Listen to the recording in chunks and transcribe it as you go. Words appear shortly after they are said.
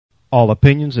All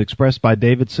opinions expressed by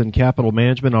Davidson Capital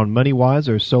Management on MoneyWise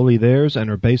are solely theirs and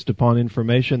are based upon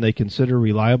information they consider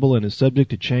reliable and is subject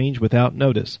to change without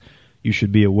notice. You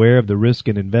should be aware of the risk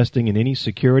in investing in any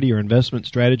security or investment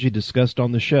strategy discussed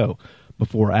on the show.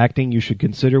 Before acting, you should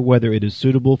consider whether it is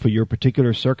suitable for your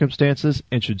particular circumstances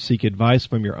and should seek advice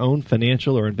from your own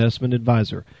financial or investment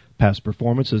advisor. Past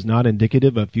performance is not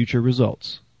indicative of future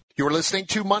results. You're listening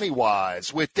to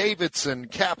MoneyWise with Davidson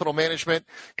Capital Management.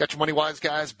 Got your MoneyWise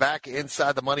guys back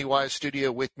inside the MoneyWise studio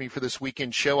with me for this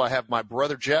weekend show. I have my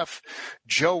brother Jeff,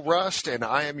 Joe Rust, and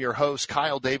I am your host,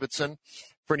 Kyle Davidson.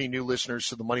 For any new listeners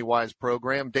to the MoneyWise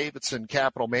program, Davidson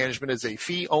Capital Management is a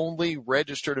fee-only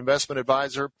registered investment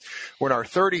advisor. We're in our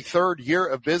 33rd year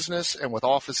of business, and with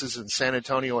offices in San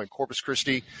Antonio and Corpus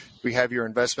Christi, we have your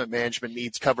investment management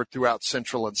needs covered throughout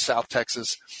Central and South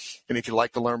Texas. And if you'd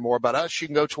like to learn more about us, you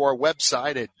can go to our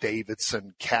website at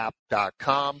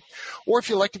davidsoncap.com. Or if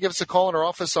you'd like to give us a call in our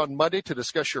office on Monday to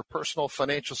discuss your personal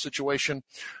financial situation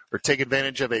or take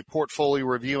advantage of a portfolio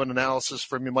review and analysis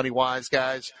from your MoneyWise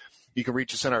guys, you can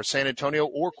reach us in our San Antonio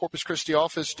or Corpus Christi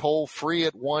office toll free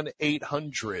at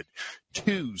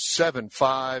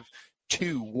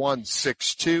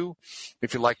 1-800-275-2162.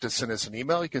 If you'd like to send us an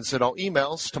email, you can send all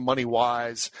emails to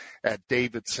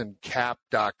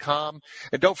moneywise@davidsoncap.com.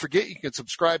 And don't forget, you can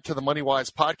subscribe to the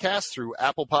MoneyWise podcast through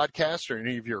Apple Podcasts or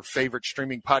any of your favorite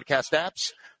streaming podcast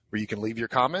apps where you can leave your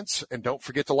comments. And don't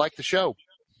forget to like the show.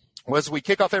 Well, as we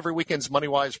kick off every weekend's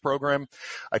MoneyWise program,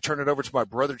 I turn it over to my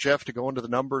brother Jeff to go into the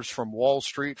numbers from Wall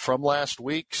Street from last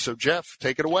week. So, Jeff,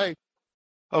 take it away.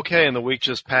 Okay, in the week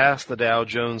just passed, the Dow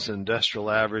Jones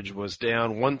Industrial Average was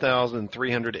down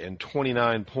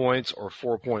 1,329 points, or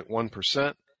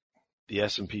 4.1%. The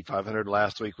S&P 500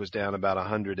 last week was down about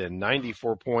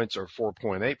 194 points, or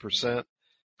 4.8%.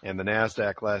 And the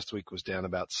NASDAQ last week was down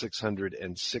about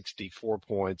 664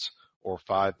 points, or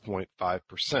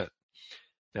 5.5%.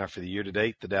 Now, for the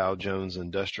year-to-date, the Dow Jones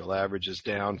Industrial Average is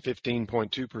down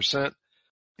 15.2%.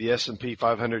 The S&P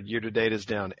 500 year-to-date is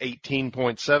down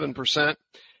 18.7%.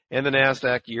 And the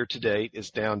NASDAQ year-to-date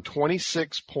is down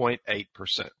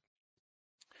 26.8%.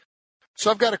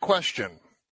 So I've got a question.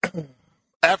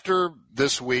 After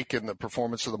this week and the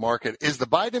performance of the market, is the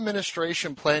Biden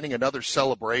administration planning another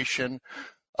celebration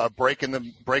breaking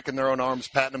their own arms,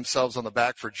 patting themselves on the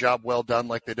back for a job well done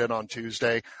like they did on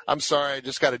Tuesday? I'm sorry, I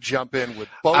just got to jump in with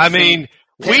both. I mean,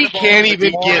 we can't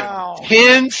even get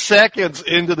 10 seconds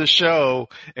into the show,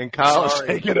 and Kyle's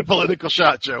taking a political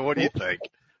shot, Joe. What do you think?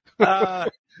 I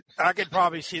could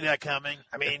probably see that coming.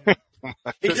 I mean,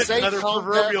 it's just another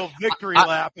proverbial victory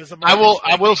lap.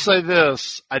 I will say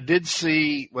this. I did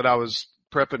see when I was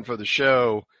prepping for the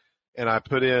show, and I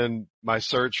put in my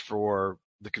search for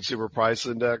the Consumer Price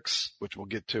Index, which we'll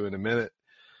get to in a minute.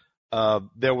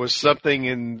 There was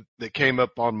something that came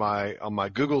up on my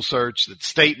Google search, that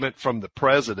statement from the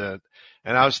president,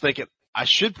 and I was thinking I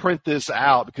should print this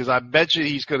out because I bet you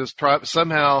he's going to try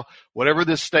somehow, whatever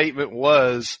this statement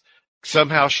was,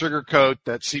 somehow sugarcoat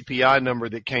that CPI number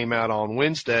that came out on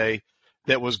Wednesday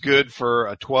that was good for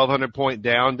a 1,200 point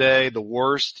down day, the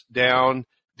worst down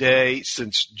day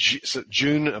since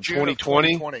June of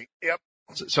 2020. Yep.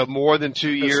 So more than 2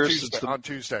 years on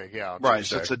Tuesday, yeah. Right,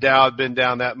 since the Dow had been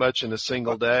down that much in a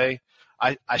single day.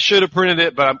 I should have printed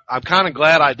it, but I'm kind of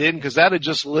glad I didn't, because that had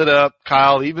just lit up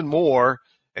Kyle even more,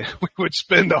 and we would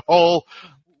spend the whole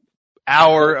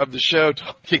hour of the show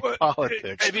talking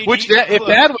politics. I mean, if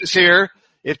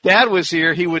Dad was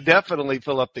here, he would definitely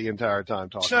fill up the entire time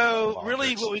talking. So about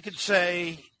really, what we could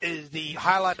say is the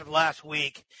highlight of last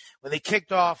week when they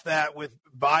kicked off that with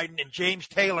Biden and James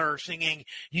Taylor singing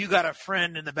 "You Got a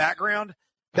Friend" in the background.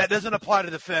 That doesn't apply to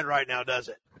the Fed right now, does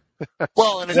it?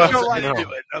 Well, and it doesn't doesn't right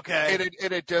into it, okay? It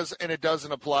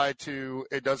doesn't apply to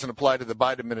the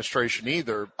Biden administration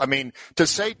either. I mean, to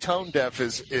say tone deaf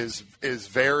is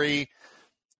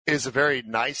a very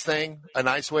nice thing, a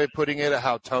nice way of putting it,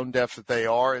 how tone deaf that they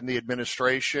are in the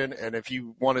administration. And if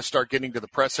you want to start getting to the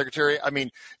press secretary, I mean,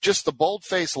 just the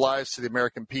bold-faced lies to the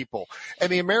American people.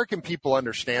 And the American people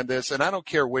understand this, and I don't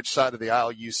care which side of the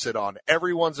aisle you sit on.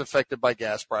 Everyone's affected by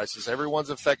gas prices.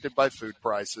 Everyone's affected by food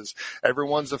prices.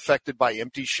 Everyone's affected by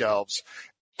empty shelves.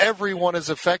 Everyone is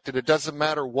affected. It doesn't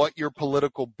matter what your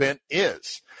political bent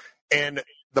is. And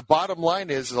the bottom line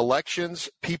is elections,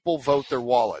 people vote their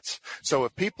wallets. So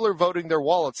if people are voting their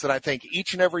wallets, then I think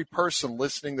each and every person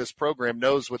listening to this program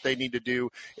knows what they need to do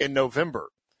in November.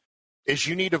 Is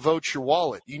you need to vote your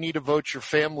wallet. You need to vote your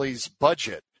family's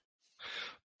budget.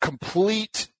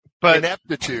 Complete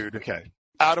ineptitude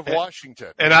out of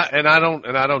Washington. And I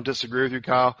don't disagree with you,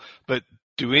 Kyle, but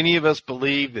do any of us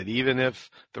believe that even if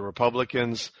the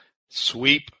Republicans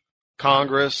sweep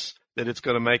Congress, that it's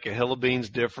going to make a hill of beans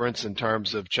difference in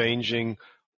terms of changing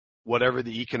whatever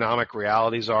the economic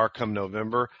realities are come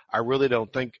November. I really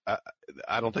don't think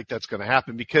I don't think that's going to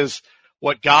happen, because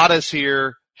what got us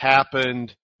here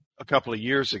happened a couple of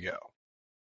years ago,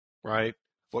 right?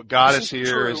 What got us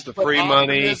here is the free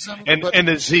money and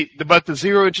the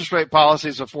zero interest rate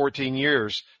policies of 14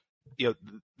 years. You know,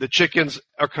 the chickens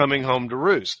are coming home to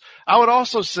roost. I would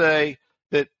also say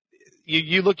that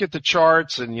you look at the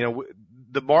charts, and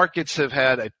the markets have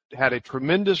had a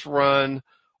tremendous run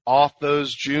off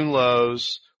those June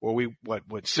lows, where we went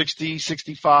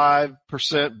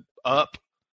 65% up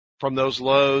from those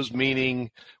lows,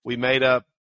 meaning we made up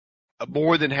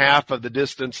more than half of the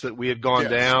distance that we had gone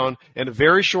down in a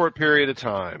very short period of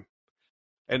time.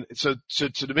 And so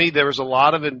to me, there was a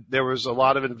lot of investors.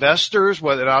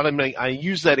 I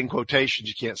use that in quotations.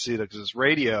 You can't see that because it's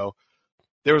radio.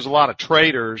 There was a lot of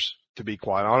traders, to be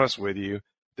quite honest with you,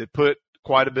 that put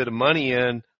quite a bit of money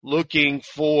in, looking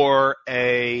for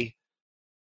a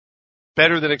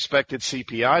better than expected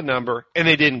CPI number, and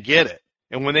they didn't get it.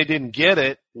 And when they didn't get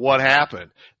it, what happened?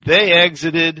 They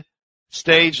exited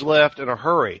stage left in a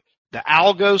hurry. The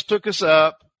algos took us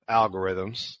up,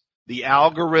 algorithms. The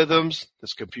algorithms,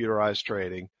 this computerized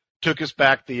trading, took us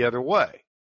back the other way.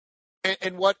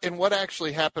 And what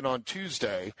actually happened on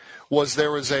Tuesday was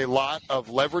there was a lot of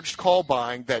leveraged call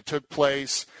buying that took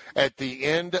place at the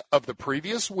end of the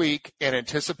previous week in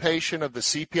anticipation of the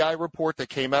CPI report that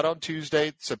came out on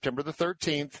Tuesday, September the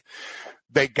 13th.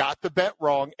 They got the bet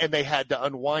wrong, and they had to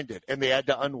unwind it, and they had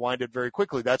to unwind it very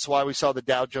quickly. That's why we saw the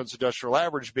Dow Jones Industrial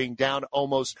Average being down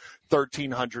almost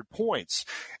 1,300 points.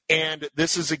 And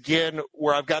this is, again,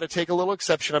 where I've got to take a little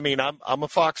exception. I mean, I'm a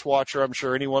Fox watcher. I'm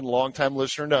sure anyone, longtime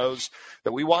listener, knows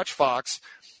that we watch Fox.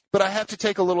 But I have to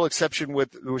take a little exception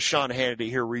with Sean Hannity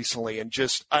here recently. And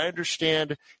I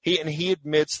understand he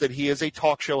admits that he is a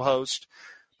talk show host.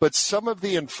 But some of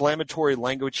the inflammatory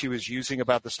language he was using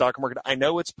about the stock market, I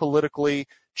know it's politically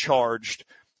charged,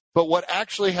 but what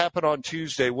actually happened on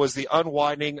Tuesday was the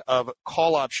unwinding of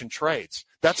call option trades.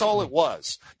 That's all it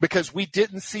was, because we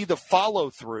didn't see the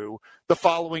follow-through the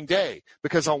following day,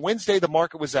 because on Wednesday the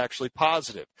market was actually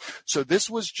positive. So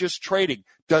this was just trading.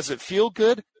 Does it feel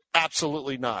good?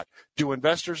 Absolutely not. Do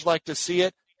investors like to see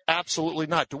it? Absolutely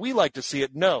not. Do we like to see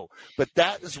it? No. But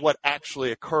that is what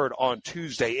actually occurred on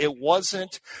Tuesday. It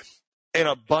wasn't an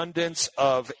abundance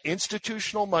of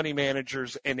institutional money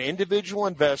managers and individual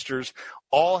investors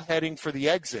all heading for the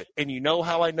exit. And you know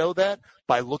how I know that?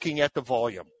 By looking at the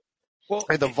volume. Well,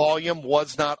 and the volume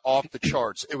was not off the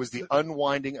charts. It was the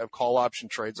unwinding of call option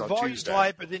trades on Tuesday.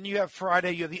 Light, but then you have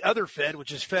Friday, you have the other Fed,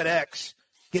 which is FedEx,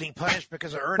 getting punished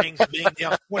because of earnings and being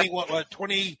down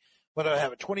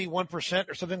 21%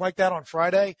 or something like that on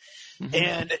Friday. Mm-hmm.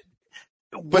 And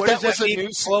what does that mean for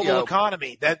the global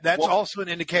economy? That's also an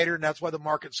indicator, and that's why the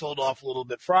market sold off a little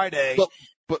bit Friday.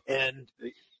 But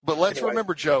let's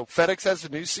remember, Joe, FedEx has a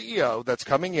new CEO that's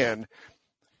coming in.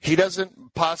 He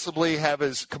doesn't possibly have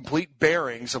his complete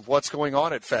bearings of what's going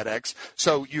on at FedEx.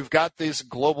 So you've got this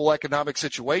global economic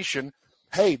situation.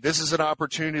 Hey, this is an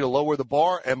opportunity to lower the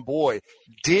bar. And, boy,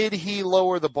 did he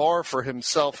lower the bar for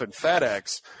himself and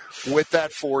FedEx with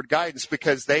that forward guidance,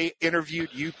 because they interviewed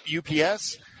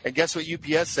UPS, and guess what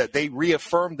UPS said? They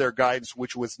reaffirmed their guidance,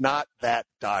 which was not that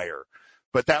dire.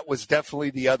 But that was definitely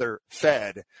the other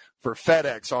Fed for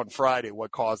FedEx on Friday,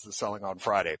 what caused the selling on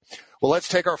Friday. Well, let's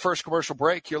take our first commercial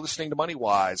break. You're listening to Money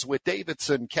Wise with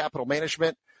Davidson Capital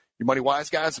Management. Your Money Wise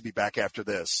guys will be back after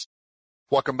this.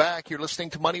 Welcome back. You're listening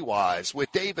to Money Wise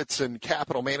with Davidson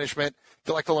Capital Management. If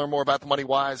you'd like to learn more about the Money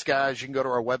Wise guys, you can go to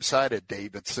our website at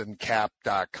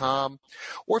davidsoncap.com.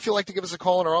 Or if you'd like to give us a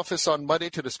call in our office on Monday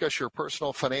to discuss your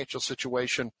personal financial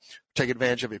situation, take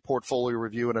advantage of a portfolio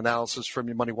review and analysis from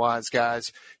your Money Wise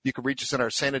guys, you can reach us in our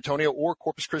San Antonio or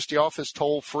Corpus Christi office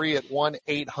toll free at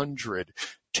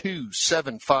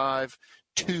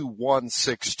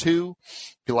 1-800-275-2162.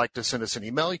 If you'd like to send us an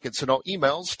email, you can send all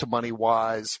emails to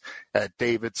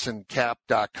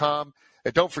moneywise@davidsoncap.com.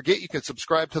 And don't forget, you can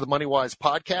subscribe to the MoneyWise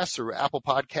podcast through Apple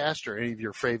Podcast or any of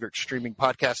your favorite streaming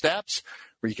podcast apps,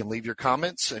 where you can leave your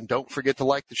comments. And don't forget to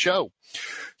like the show.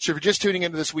 So if you're just tuning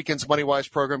into this weekend's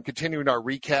MoneyWise program, continuing our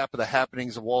recap of the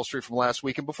happenings of Wall Street from last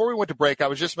week. And before we went to break, I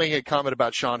was just making a comment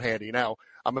about Sean Hannity. Now,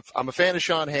 I'm a fan of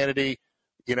Sean Hannity.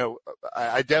 You know,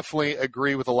 I definitely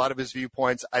agree with a lot of his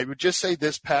viewpoints. I would just say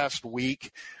this past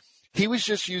week, he was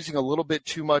just using a little bit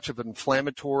too much of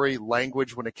inflammatory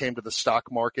language when it came to the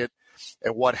stock market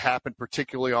and what happened,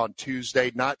 particularly on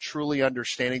Tuesday, not truly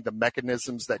understanding the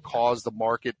mechanisms that caused the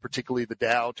market, particularly the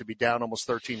Dow, to be down almost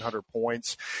 1,300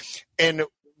 points. And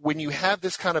when you have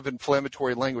this kind of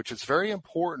inflammatory language, it's very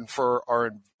important for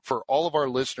for all of our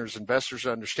listeners, investors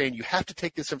to understand, you have to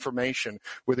take this information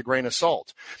with a grain of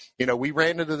salt. We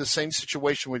ran into the same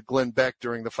situation with Glenn Beck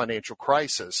during the financial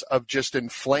crisis of just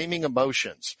inflaming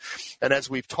emotions. And as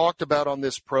we've talked about on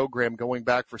this program going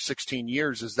back for 16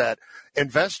 years, is that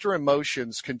investor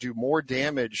emotions can do more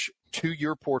damage to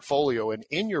your portfolio and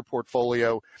in your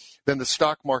portfolio than the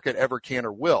stock market ever can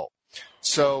or will.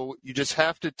 So you just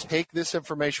have to take this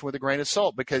information with a grain of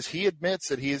salt, because he admits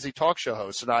that he is a talk show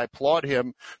host, and I applaud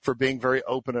him for being very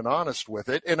open and honest with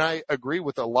it. And I agree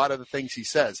with a lot of the things he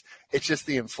says. It's just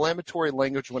the inflammatory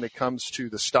language when it comes to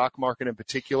the stock market in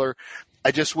particular.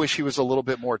 I just wish he was a little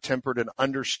bit more tempered and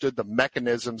understood the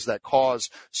mechanisms that cause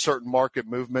certain market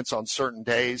movements on certain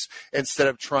days instead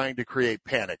of trying to create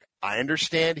panic. I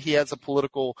understand he has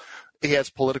political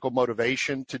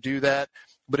motivation to do that.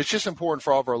 But it's just important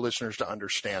for all of our listeners to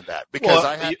understand that, because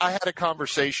I had a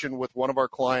conversation with one of our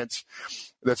clients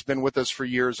that's been with us for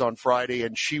years on Friday,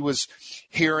 and she was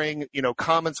hearing,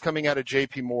 comments coming out of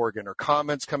JP Morgan or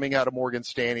comments coming out of Morgan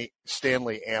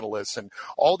Stanley analysts and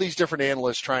all these different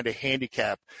analysts trying to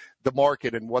handicap the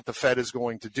market and what the Fed is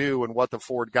going to do and what the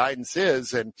forward guidance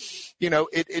is. And,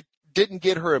 it didn't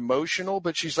get her emotional,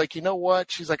 but she's like, you know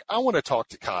what? She's like, I want to talk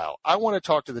to Kyle. I want to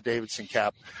talk to the Davidson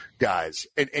Cap guys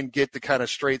and get the kind of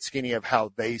straight skinny of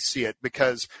how they see it,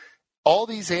 because all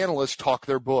these analysts talk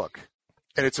their book,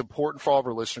 and it's important for all of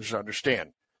our listeners to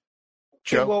understand.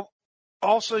 Joe? Well,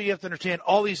 also you have to understand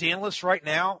all these analysts right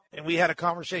now, and we had a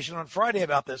conversation on Friday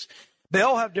about this, they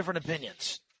all have different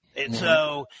opinions. And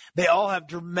so they all have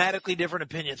dramatically different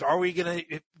opinions. Are we going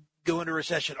to go into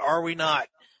recession? Are we not?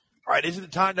 All right, is it the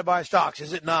time to buy stocks?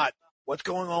 Is it not? What's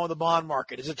going on with the bond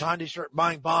market? Is it time to start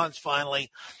buying bonds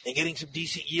finally and getting some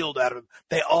decent yield out of them?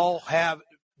 They all have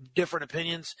different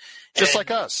opinions. Just like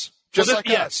us.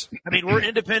 Us. I mean, we're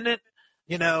independent.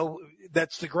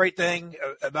 That's the great thing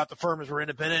about the firm, is we're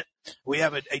independent. We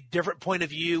have a different point of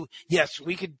view. Yes,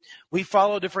 we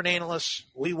follow different analysts.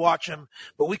 We watch them,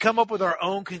 but we come up with our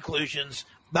own conclusions,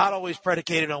 not always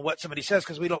predicated on what somebody says,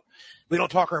 because we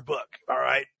don't talk our book. All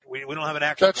right. We don't have an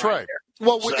actual. That's right.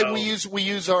 Well, and we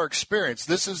use our experience.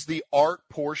 This is the art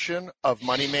portion of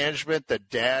money management that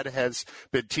Dad has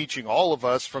been teaching all of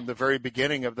us from the very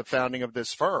beginning of the founding of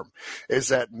this firm, is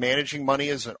that managing money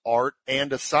is an art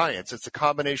and a science. It's a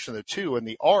combination of the two. And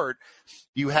the art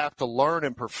you have to learn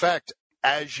and perfect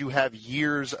as you have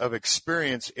years of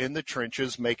experience in the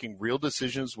trenches, making real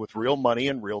decisions with real money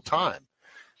in real time.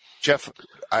 Jeff,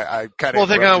 I kind of. Well,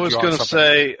 the thing I was going to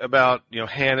say about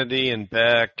Hannity and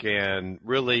Beck and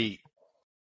really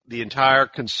the entire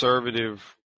conservative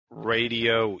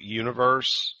radio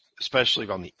universe, especially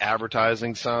on the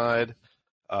advertising side,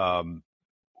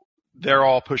 they're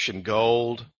all pushing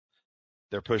gold.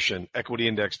 They're pushing equity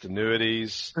indexed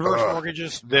annuities, reverse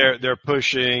mortgages. They're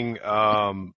pushing,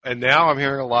 and now I'm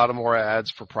hearing a lot of more ads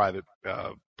for private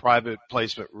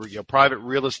placement, private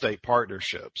real estate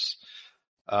partnerships.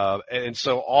 And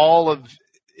so all of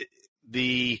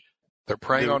they're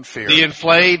preying on fear. The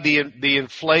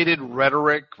inflated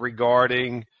rhetoric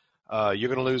regarding you're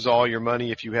going to lose all your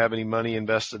money if you have any money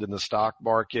invested in the stock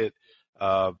market.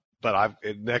 But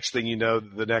next thing you know,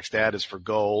 the next ad is for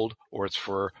gold, or it's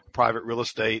for private real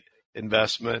estate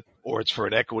investment, or it's for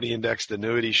an equity indexed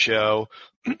annuity show.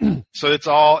 So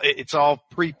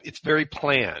it's very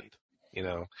planned,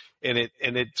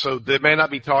 so they may not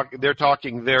be talking. They're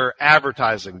talking their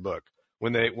advertising book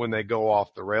when they go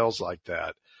off the rails like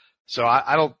that. So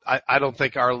I don't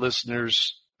think our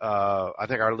listeners. I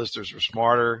think our listeners are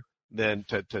smarter than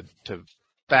to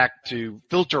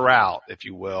filter out, if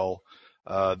you will,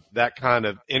 that kind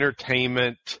of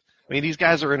entertainment. I mean, these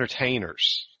guys are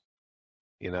entertainers,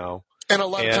 And a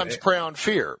lot of times prey on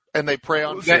fear, and they prey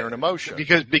on fear and emotion.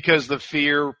 Because the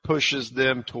fear pushes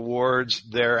them towards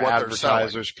their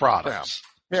advertisers' products.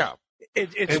 Yeah.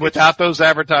 And without those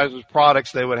advertisers'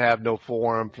 products, they would have no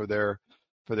forum for their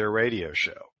radio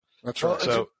show. That's right.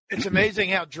 Well, it's amazing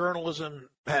how journalism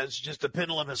has the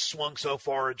pendulum has swung so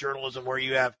far in journalism, where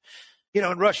you have,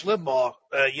 and Rush Limbaugh,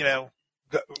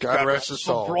 God rest his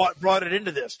soul, brought it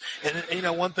into this.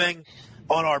 And one thing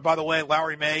by the way,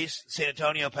 Lowry Mays, San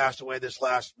Antonio, passed away this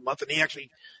last month, and he actually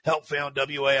helped found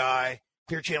WAI,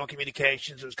 Clear Channel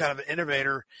Communications. It was kind of an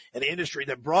innovator in the industry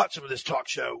that brought some of this talk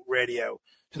show radio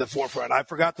to the forefront. I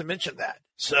forgot to mention that.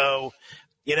 So,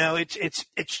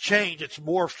 it's changed. It's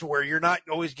morphed to where you're not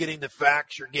always getting the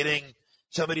facts. You're getting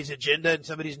somebody's agenda and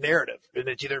somebody's narrative, and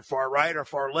it's either far right or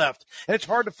far left. And it's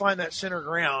hard to find that center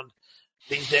ground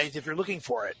these days if you're looking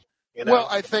for it. Well,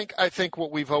 I think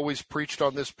what we've always preached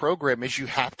on this program is you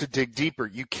have to dig deeper.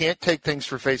 You can't take things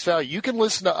for face value. You can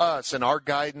listen to us and our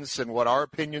guidance and what our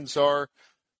opinions are.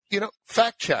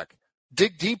 fact check,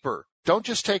 dig deeper. Don't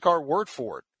just take our word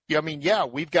for it. I mean, yeah,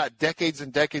 we've got decades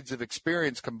and decades of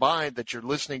experience combined that you're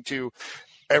listening to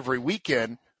every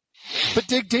weekend, but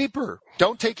dig deeper.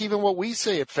 Don't take even what we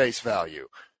say at face value.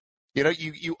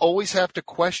 You always have to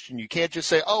question. You can't just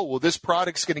say, oh, well, this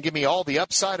product's going to give me all the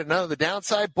upside and none of the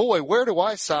downside. Boy, where do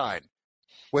I sign?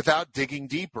 Without digging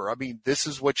deeper. I mean, this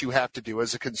is what you have to do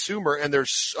as a consumer, and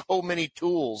there's so many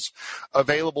tools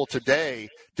available today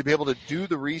to be able to do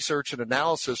the research and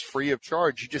analysis free of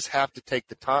charge. You just have to take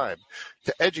the time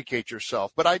to educate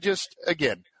yourself. But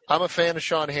I'm a fan of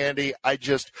Sean Handy.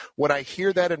 When I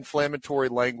hear that inflammatory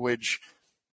language,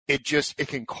 it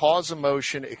can cause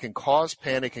emotion, it can cause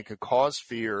panic, it can cause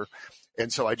fear.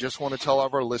 And so I just want to tell all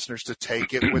of our listeners to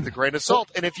take it with a grain of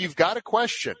salt. And if you've got a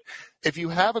question, if you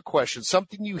have a question,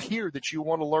 something you hear that you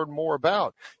want to learn more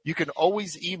about, you can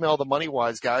always email the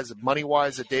MoneyWise guys at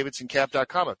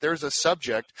moneywise@davidsoncap.com. If there's a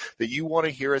subject that you want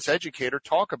to hear us educate or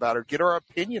talk about or get our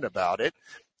opinion about it,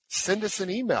 send us an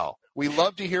email. We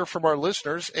love to hear from our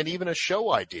listeners and even a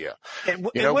show idea.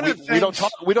 We don't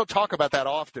talk about that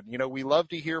often. We love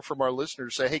to hear from our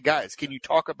listeners. Say, hey guys, can you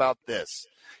talk about this?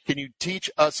 Can you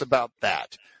teach us about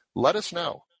that? Let us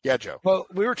know. Yeah, Joe. Well,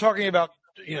 we were talking about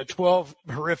 12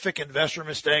 horrific investor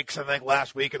mistakes, I think,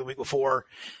 last week or the week before,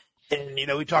 and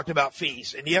we talked about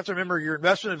fees. And you have to remember, your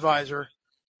investment advisor,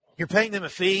 you're paying them a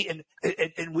fee,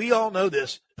 and we all know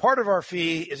this. Part of our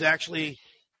fee is actually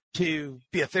to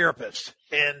be a therapist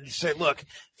and say, look,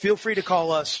 feel free to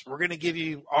call us. We're going to give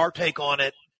you our take on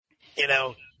it.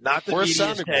 Not the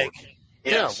media's take.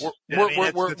 Yes. Yeah,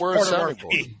 we're a sounding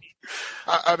board.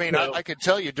 I could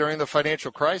tell you during the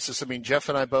financial crisis, Jeff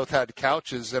and I both had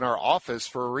couches in our office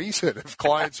for a reason. If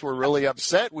clients were really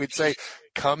upset, we'd say,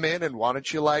 come in and why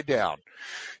don't you lie down?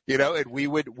 And we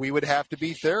would have to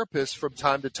be therapists from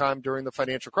time to time during the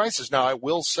financial crisis. Now, I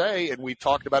will say, and we've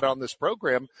talked about it on this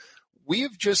program, we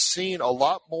have just seen a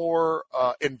lot more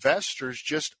investors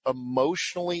just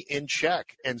emotionally in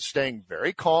check and staying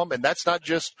very calm. And that's not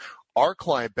just our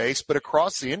client base, but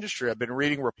across the industry. I've been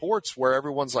reading reports where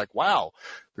everyone's like, wow,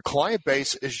 the client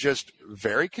base is just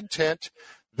very content.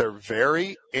 They're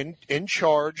very in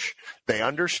charge. They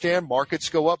understand markets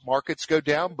go up, markets go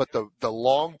down, but the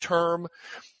long-term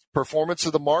performance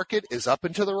of the market is up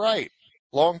and to the right,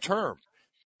 long-term.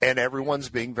 And everyone's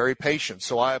being very patient.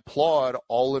 So I applaud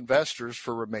all investors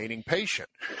for remaining patient.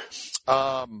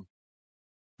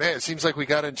 It seems like we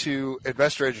got into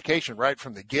investor education right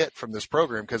from the get from this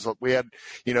program, because we had,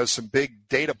 some big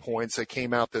data points that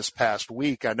came out this past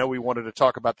week. I know we wanted to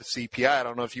talk about the CPI. I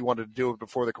don't know if you wanted to do it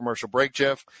before the commercial break,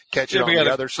 Jeff. Catch it on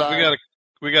the other side.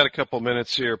 We got a couple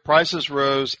minutes here. Prices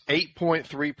rose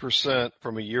 8.3%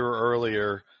 from a year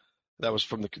earlier. That was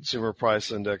from the Consumer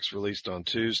Price Index released on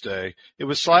Tuesday. It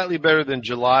was slightly better than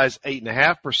July's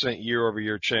 8.5%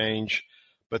 year-over-year change,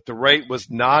 but the rate was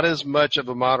not as much of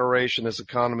a moderation as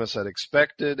economists had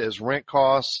expected, as rent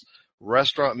costs,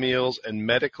 restaurant meals, and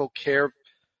medical care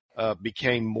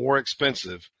became more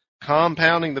expensive.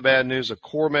 Compounding the bad news, a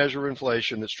core measure of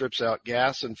inflation that strips out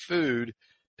gas and food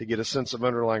to get a sense of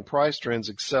underlying price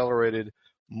trends accelerated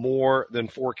more than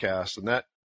forecast. And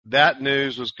that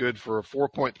news was good for a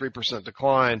 4.3%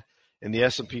 decline in the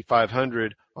S&P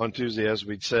 500 on Tuesday, as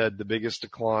we'd said, the biggest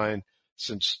decline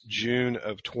since June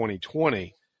of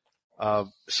 2020.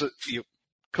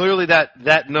 Clearly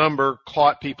that number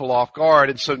caught people off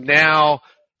guard. And so now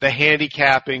the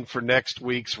handicapping for next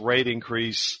week's rate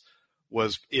increase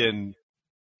was in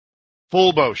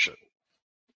full motion.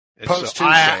 Post-Tuesday.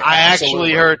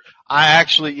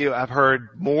 I've heard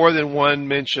more than one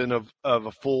mention of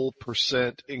a full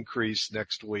 % increase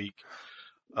next week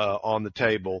on the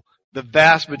table. The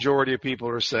vast majority of people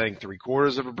are saying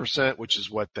 0.75%, which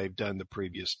is what they've done the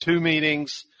previous two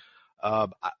meetings.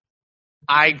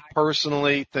 I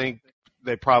personally think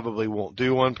they probably won't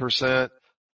do 1%.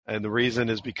 And the reason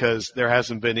is because there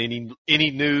hasn't been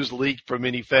any news leaked from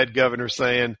any Fed governor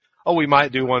saying, oh, we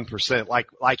might do 1%,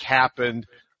 like happened.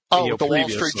 With the Wall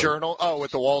Street Journal. Oh,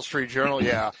 with the Wall Street Journal,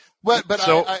 yeah. But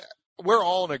we're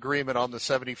all in agreement on the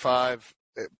 75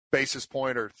 basis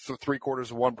point or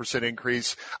 0.75%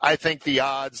 increase. I think the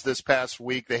odds this past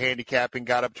week, the handicapping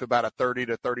got up to about a 30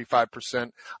 to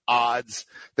 35% odds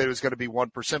that it was going to be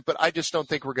 1%. But I just don't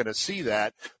think we're going to see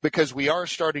that, because we are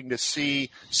starting to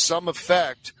see some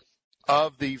effect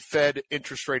of the Fed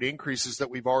interest rate increases that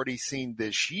we've already seen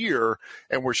this year,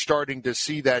 and we're starting to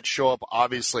see that show up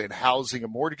obviously in housing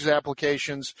and mortgage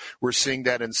applications. We're seeing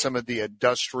that in some of the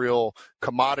industrial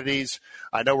commodities.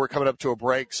 I know we're coming up to a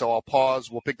break, so I'll pause.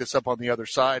 We'll pick this up on the other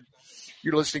side.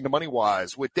 You're listening to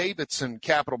MoneyWise with Davidson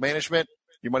Capital Management.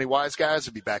 Your MoneyWise guys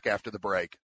will be back after the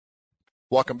break.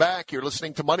 Welcome back. You're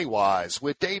listening to Money Wise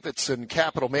with Davidson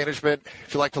Capital Management.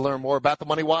 If you'd like to learn more about the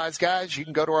Money Wise guys, you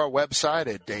can go to our website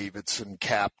at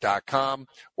davidsoncap.com.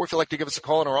 Or if you'd like to give us a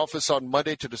call in our office on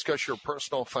Monday to discuss your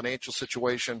personal financial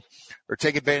situation or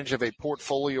take advantage of a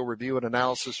portfolio review and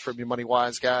analysis from your Money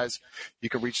Wise guys, you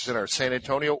can reach us in our San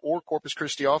Antonio or Corpus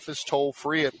Christi office toll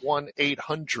free at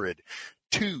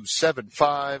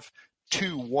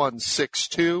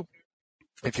 1-800-275-2162.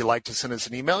 If you'd like to send us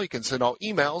an email, you can send all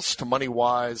emails to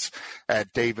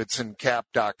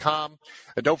moneywise@davidsoncap.com.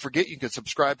 And don't forget, you can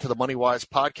subscribe to the MoneyWise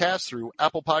podcast through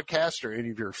Apple Podcasts or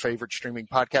any of your favorite streaming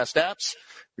podcast apps,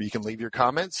 where you can leave your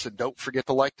comments. And don't forget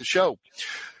to like the show.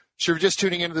 So if you're just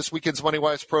tuning into this weekend's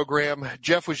MoneyWise program,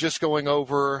 Jeff was just going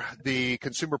over the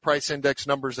Consumer Price Index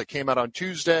numbers that came out on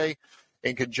Tuesday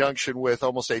in conjunction with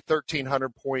almost a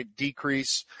 1,300-point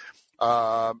decrease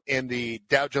in the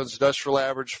Dow Jones Industrial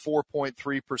Average,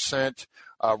 4.3%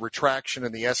 retraction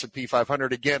in the S&P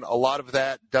 500. Again, a lot of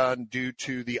that done due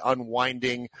to the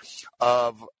unwinding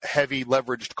of heavy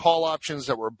leveraged call options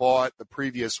that were bought the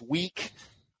previous week,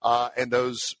 and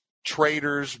those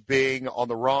traders being on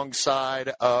the wrong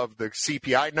side of the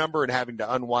CPI number and having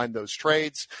to unwind those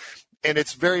trades. And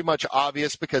it's very much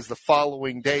obvious because the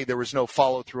following day there was no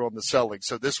follow-through on the selling.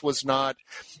 So this was not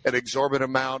an exorbitant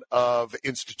amount of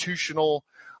institutional,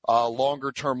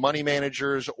 longer-term money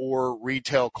managers or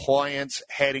retail clients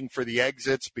heading for the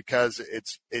exits, because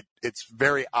it's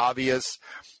very obvious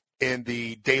in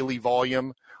the daily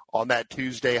volume on that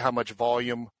Tuesday how much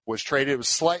volume was traded. It was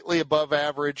slightly above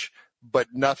average,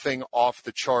 but nothing off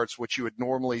the charts, which you would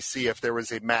normally see if there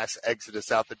was a mass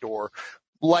exodus out the door.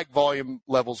 Like volume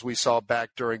levels we saw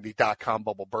back during the dot-com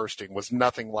bubble bursting, was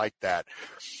nothing like that.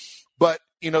 But,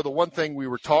 the one thing we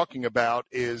were talking about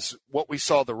is what we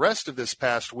saw the rest of this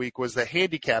past week was the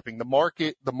handicapping, the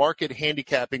market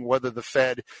handicapping whether the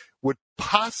Fed would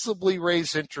possibly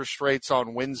raise interest rates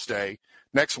on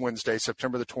next Wednesday,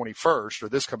 September the 21st, or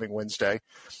this coming Wednesday,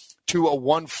 to a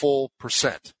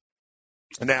 1%.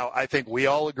 Now, I think we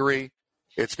all agree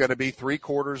it's going to be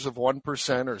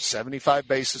 0.75% or 75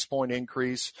 basis point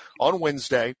increase on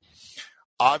Wednesday.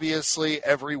 Obviously,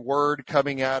 every word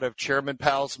coming out of Chairman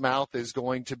Powell's mouth is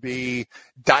going to be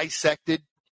dissected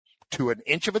to an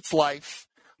inch of its life.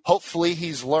 Hopefully,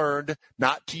 he's learned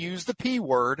not to use the P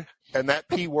word, and that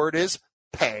P word is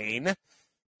pain.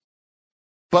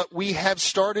 But we have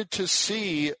started to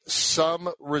see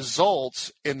some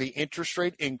results in the interest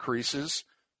rate increases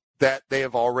that they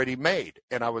have already made.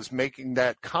 And I was making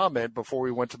that comment before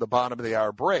we went to the bottom of the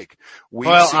hour break.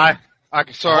 I got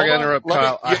to interrupt,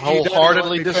 Kyle. I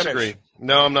wholeheartedly disagree.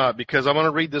 No, I'm not, because I'm going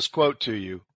to read this quote to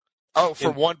you. Oh,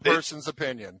 from one person's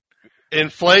opinion.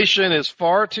 Inflation is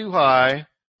far too high,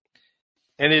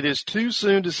 and it is too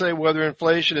soon to say whether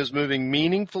inflation is moving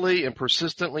meaningfully and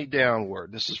persistently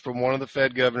downward. This is from one of the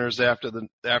Fed governors after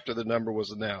the number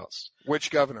was announced. Which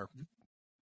governor?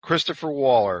 Christopher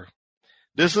Waller.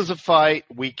 This is a fight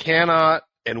we cannot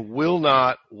and will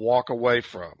not walk away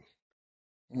from.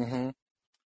 Mm-hmm.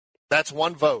 That's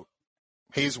one vote.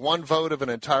 He's one vote of an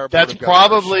entire board That's of governors.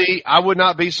 Probably, I would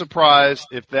not be surprised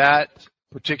if that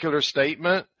particular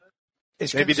statement,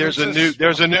 maybe there's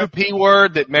a new P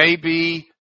word that may be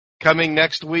coming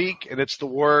next week, and it's the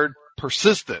word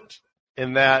persistent,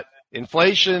 in that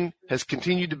inflation has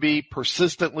continued to be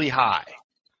persistently high.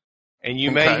 And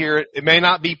you may hear it. It may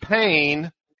not be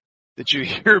pain that you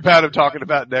hear about him talking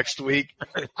about next week.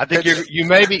 I think you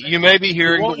may be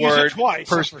hearing the word twice,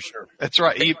 for sure. That's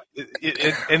right.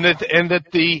 And that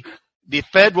the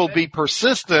Fed will be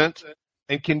persistent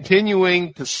and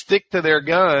continuing to stick to their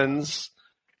guns,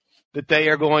 that they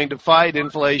are going to fight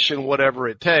inflation whatever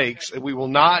it takes. And we will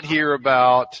not hear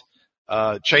about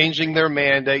changing their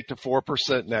mandate to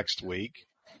 4% next week.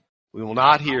 We will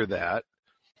not hear that.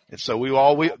 And so we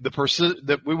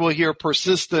will hear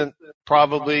persistent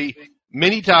probably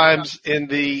many times in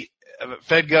the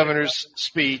Fed governor's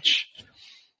speech,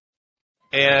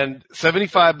 and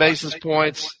 75 basis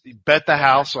points, bet the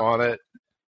house on it.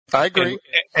 I agree.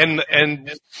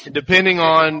 And depending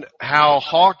on how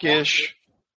hawkish,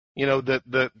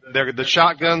 the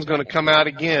shotgun's going to come out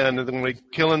again, and they're going to be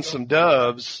killing some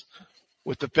doves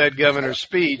with the Fed governor's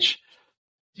speech.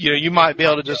 You might be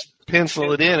able to just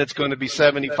pencil it in. It's going to be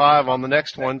 75 on the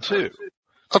next one too.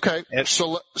 Okay.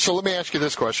 So let me ask you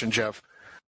this question, Jeff.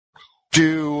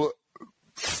 Do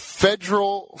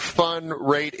federal fund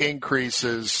rate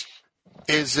increases,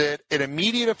 is it an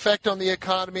immediate effect on the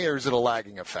economy, or is it a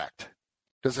lagging effect?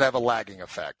 Does it have a lagging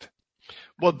effect?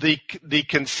 Well, the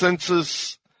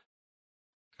consensus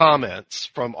comments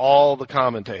from all the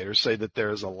commentators say that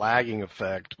there is a lagging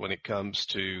effect when it comes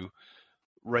to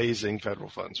raising federal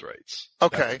funds rates.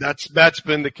 Okay. That's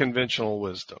been the conventional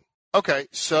wisdom. Okay,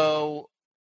 so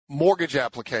mortgage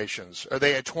applications, are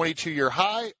they at 22-year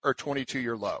high or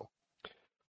 22-year low?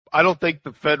 I don't think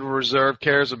the Federal Reserve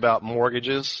cares about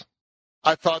mortgages.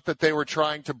 I thought that they were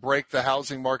trying to break the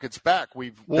housing markets back.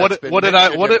 What did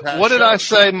I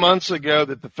say months ago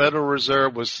that the Federal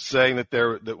Reserve was saying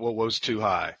that what was too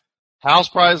high? House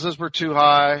prices were too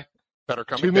high. Better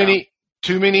coming down.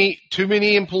 Too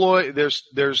many employees.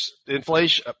 There's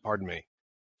inflation. Pardon me.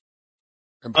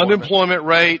 Unemployment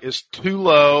rate is too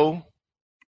low.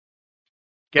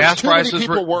 Gas prices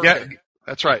were working.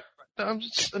 That's right. I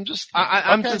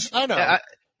know.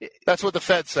 That's what the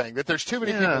Fed's saying, that there's too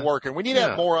many people working. We need to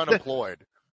have more unemployed.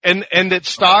 And that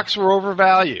stocks were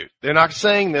overvalued. They're not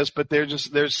saying this, but they're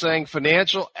saying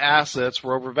financial assets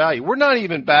were overvalued. We're not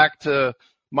even back to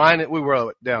we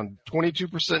were down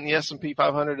 22% in the S&P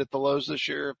 500 at the lows this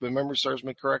year, if my memory serves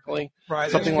me correctly. Right.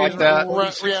 Something like that.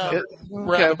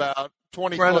 Round about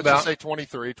 23, let's just say 22,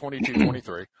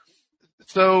 23.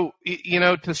 So,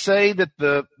 to say that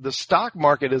the stock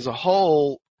market as a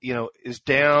whole, is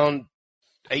down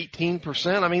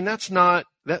 18%, I mean, that's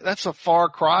a far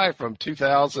cry from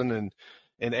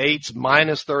 2008's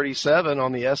minus 37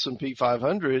 on the S&P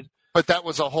 500. But that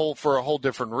was for a whole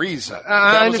different reason.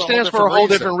 I understand it's for a whole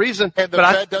different reason. And the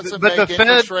Fed doesn't make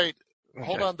interest rate.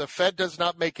 Hold on. The Fed does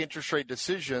not make interest rate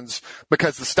decisions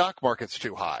because the stock market's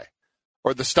too high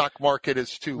or the stock market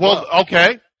is too low. Well,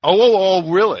 okay.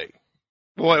 Oh, really?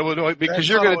 Well, because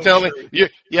you're going to tell me.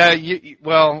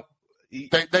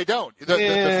 They don't.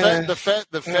 The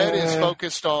Fed is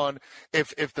focused on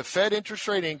if the Fed interest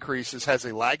rate increases has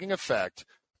a lagging effect.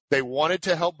 They wanted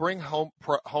to help bring home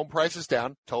prices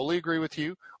down. Totally agree with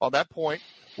you on that point.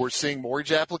 We're seeing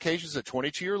mortgage applications at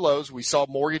 22-year lows. We saw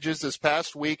mortgages this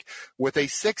past week with a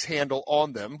 6 handle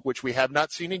on them, which we have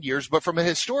not seen in years. But from a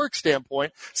historic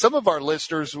standpoint, some of our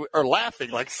listeners are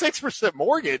laughing, like 6%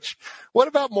 mortgage. What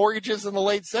about mortgages in the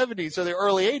late 70s or the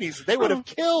early 80s? They would have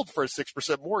killed for a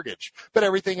 6% mortgage. But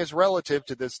everything is relative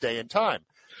to this day and time.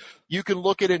 You can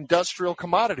look at industrial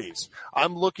commodities.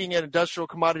 I'm looking at industrial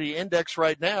commodity index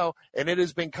right now, and it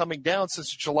has been coming down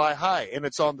since July high, and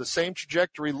it's on the same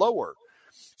trajectory lower.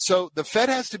 So the Fed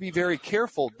has to be very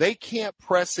careful. They can't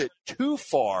press it too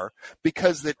far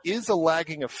because that is a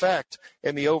lagging effect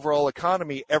in the overall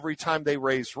economy every time they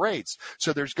raise rates.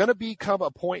 So there's going to become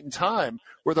a point in time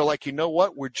where they're like, you know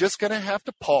what, we're just going to have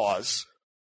to pause.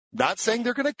 Not saying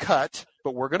they're going to cut,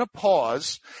 but we're going to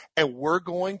pause, and we're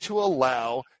going to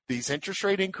allow these interest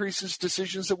rate increases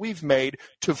decisions that we've made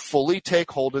to fully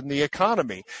take hold in the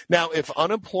economy. Now, if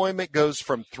unemployment goes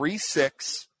from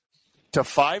 3.6 to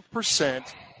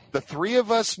 5%, the three of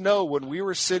us know when we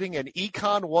were sitting in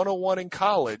Econ 101 in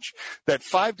college that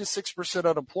 5 to 6%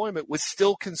 unemployment was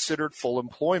still considered full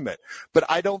employment. But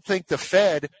I don't think the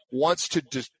Fed wants to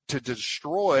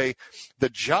destroy the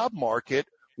job market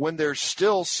when there's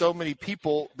still so many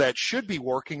people that should be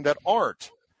working that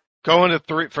aren't. Going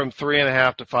from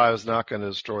 3.5 to 5 is not going to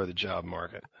destroy the job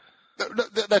market.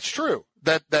 That's true.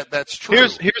 That's true.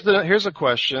 Here's a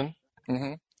question.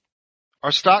 Mm-hmm.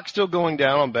 Are stocks still going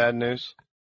down on bad news?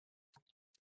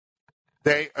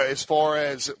 They, as far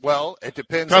as, well, it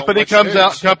depends. Company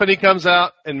comes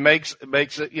out and makes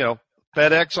it.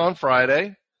 FedEx on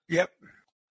Friday. Yep.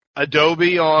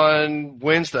 Adobe on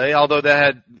Wednesday, although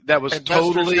that was Investors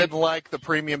totally didn't like the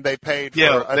premium they paid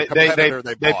for a competitor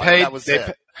they bought. That was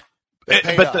it.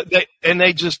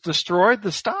 They just destroyed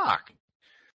the stock.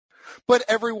 But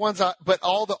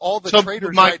all the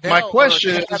traders right now my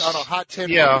question are is, on a hot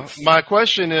 10 move. My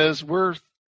question is, we're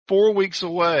 4 weeks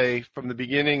away from the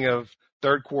beginning of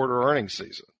third quarter earnings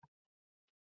season.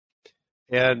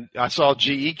 And I saw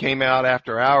GE came out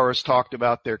after hours, talked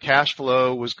about their cash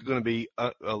flow was going to be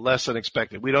less than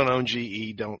expected. We don't own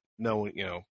GE, don't know,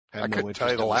 I couldn't tell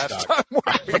you the last time we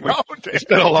owned it. It's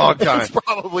been a long time. It's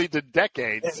probably the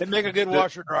decades. They make a good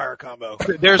washer dryer combo.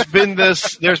 There's been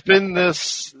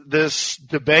this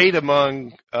debate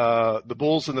among the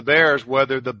bulls and the bears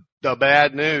whether the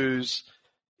bad news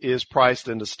is priced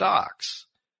into stocks.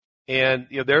 And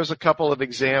there's a couple of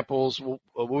examples.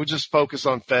 We'll just focus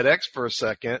on FedEx for a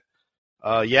second.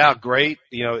 Great.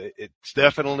 It's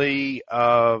definitely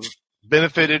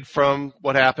benefited from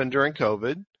what happened during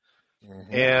COVID.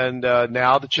 Mm-hmm. And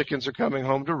now the chickens are coming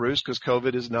home to roost because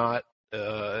COVID is not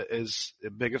as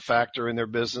big a factor in their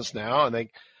business now. And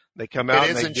they come out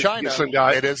and they give some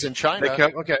guidance. It is in China.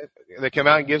 They come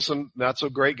out and give some not so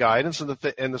great guidance, and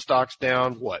the stock's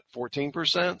down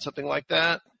 14%, something like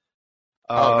that.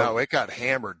 No, it got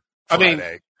hammered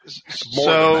Friday.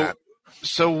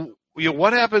 So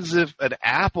what happens if an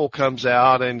Apple comes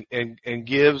out and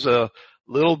gives a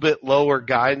little bit lower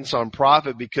guidance on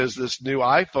profit because this new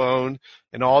iPhone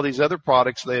and all these other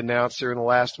products they announced here in the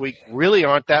last week really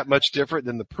aren't that much different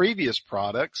than the previous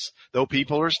products, though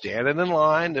people are standing in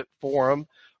line for them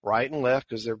right and left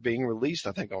because they're being released.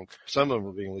 I think some of them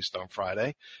are being released on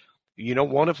Friday.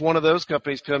 What if one of those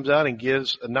companies comes out and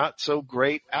gives a not so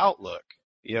great outlook?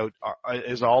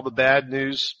 Is all the bad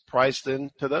news priced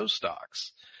into those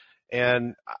stocks?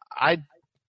 And I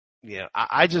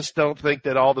just don't think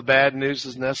that all the bad news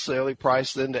is necessarily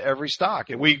priced into every stock.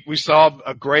 And we saw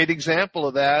a great example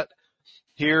of that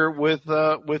here with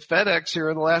FedEx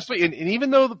here in the last week. And even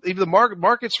though the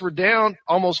markets were down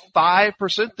almost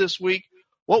 5% this week,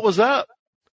 what was up?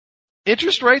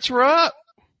 Interest rates were up.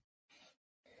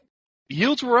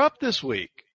 Yields were up this week.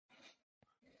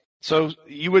 So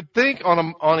you would think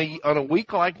on a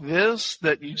week like this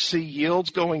that you'd see yields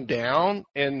going down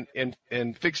in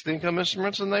fixed income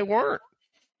instruments, and they weren't.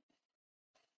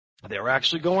 They were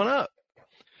actually going up.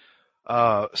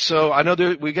 So I know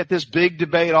we get this big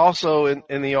debate also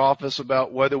in the office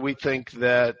about whether we think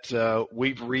that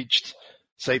we've reached,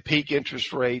 say, peak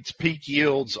interest rates, peak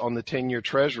yields on the 10-year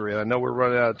Treasury. And I know we're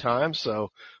running out of time, so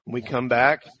when we come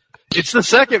back, it's the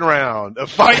second round of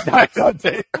Fight Night on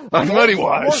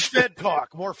MoneyWise. More Fed talk.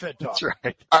 That's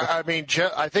right. I mean,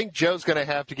 I think Joe's going to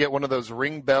have to get one of those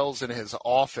ring bells in his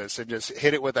office and just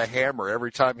hit it with a hammer every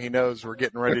time he knows we're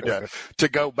getting ready to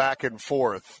go back and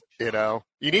forth. You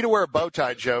need to wear a bow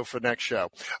tie, Joe, for next show.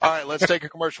 All right, let's take a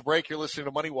commercial break. You're listening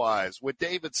to MoneyWise with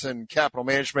Davidson Capital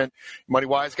Management.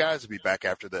 MoneyWise guys will be back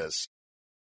after this.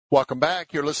 Welcome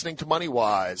back. You're listening to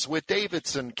MoneyWise with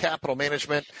Davidson Capital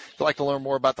Management. If you'd like to learn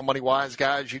more about the MoneyWise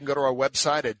guys, you can go to our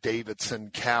website at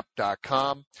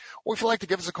davidsoncap.com. Or if you'd like to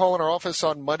give us a call in our office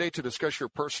on Monday to discuss your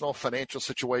personal financial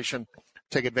situation,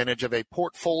 take advantage of a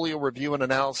portfolio review and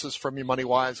analysis from your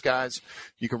MoneyWise guys,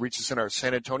 you can reach us in our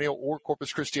San Antonio or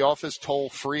Corpus Christi office toll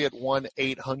free at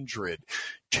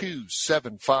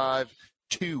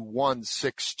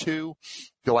 1-800-275-2162.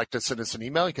 If you'd like to send us an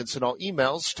email, you can send all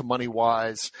emails to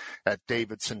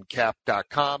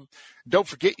moneywise@davidsoncap.com. Don't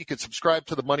forget, you can subscribe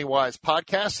to the MoneyWise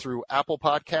podcast through Apple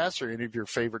Podcasts or any of your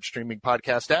favorite streaming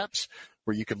podcast apps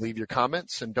where you can leave your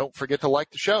comments. And don't forget to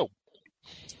like the show.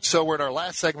 So we're in our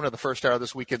last segment of the first hour of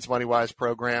this weekend's MoneyWise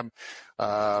program.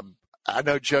 I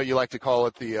know, Joe, you like to call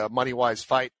it the MoneyWise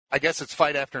Fight. I guess it's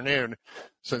Fight Afternoon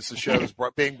since the show is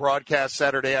being broadcast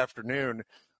Saturday afternoon.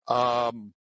 But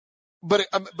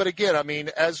again, I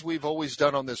mean, as we've always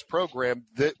done on this program,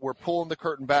 that we're pulling the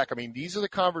curtain back. I mean, these are the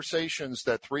conversations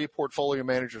that three portfolio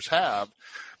managers have,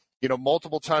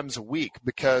 multiple times a week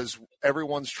because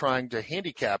everyone's trying to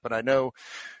handicap. And I know,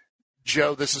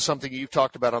 Joe, this is something you've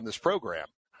talked about on this program.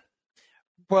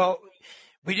 Well,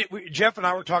 Jeff and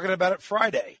I were talking about it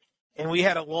Friday, and we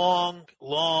had a long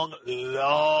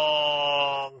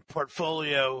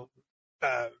portfolio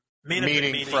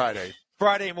meeting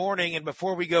Friday morning. And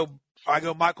before we go, I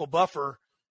go Michael Buffer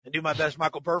and do my best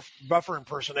Michael Buffer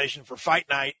impersonation for Fight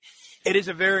Night. It is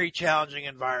a very challenging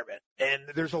environment, and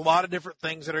there's a lot of different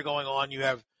things that are going on. You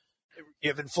have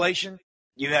inflation,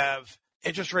 you have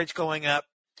interest rates going up.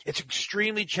 It's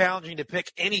extremely challenging to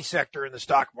pick any sector in the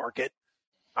stock market.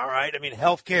 All right. I mean,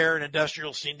 healthcare and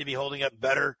industrial seem to be holding up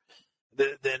better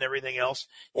than everything else.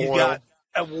 You've got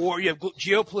a war. You have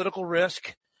geopolitical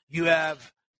risk. You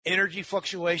have energy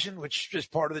fluctuation, which is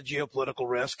part of the geopolitical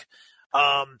risk.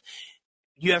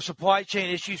 You have supply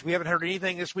chain issues. We haven't heard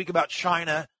anything this week about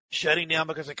China shutting down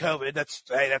because of COVID.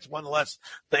 That's one less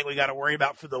thing we got to worry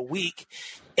about for the week.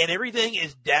 And everything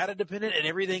is data dependent, and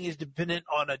everything is dependent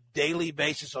on a daily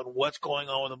basis on what's going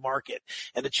on in the market.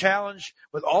 And the challenge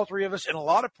with all three of us and a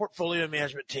lot of portfolio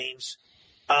management teams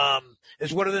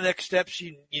is what are the next steps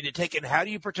you need to take, and how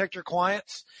do you protect your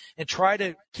clients and try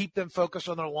to keep them focused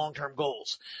on their long-term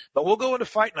goals. But we'll go into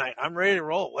Fight Night. I'm ready to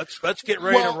roll. Let's get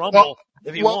ready to rumble.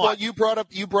 If you want. Well,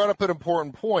 you brought up an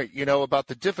important point, about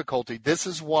the difficulty. This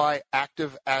is why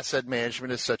active asset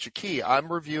management is such a key. I'm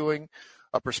reviewing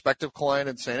a prospective client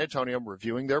in San Antonio. I'm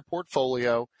reviewing their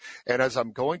portfolio, and as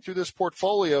I'm going through this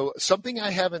portfolio, something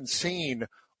I haven't seen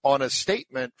on a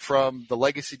statement from the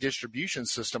legacy distribution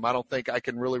system, I don't think I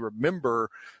can really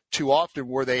remember too often,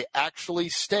 where they actually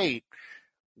state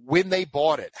when they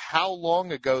bought it, how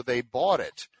long ago they bought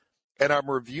it. And I'm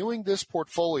reviewing this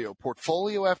portfolio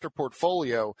after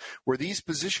portfolio, where these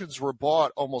positions were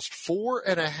bought almost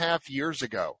 4.5 years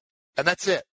ago. And that's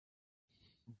it.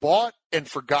 Bought and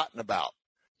forgotten about.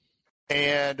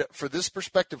 And for this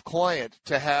prospective client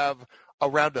to have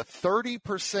around a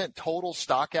 30% total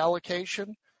stock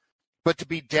allocation, But to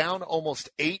be down almost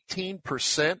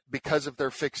 18% because of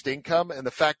their fixed income and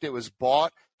the fact it was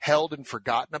bought, held, and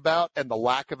forgotten about, and the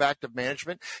lack of active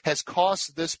management has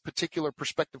cost this particular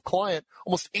prospective client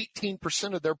almost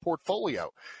 18% of their portfolio.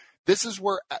 This is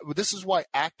why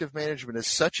active management is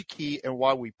such a key, and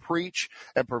why we preach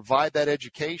and provide that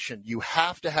education. You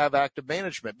have to have active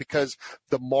management because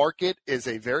the market is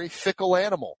a very fickle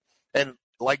animal. And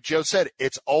like Joe said,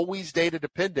 it's always data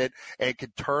dependent and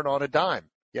can turn on a dime.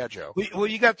 Yeah, Joe. Well,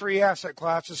 you got three asset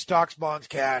classes: stocks, bonds,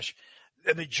 cash.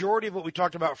 The majority of what we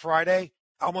talked about Friday,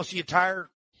 almost the entire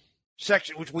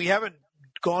section, which we haven't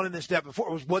gone in this depth before,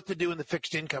 was what to do in the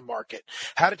fixed income market,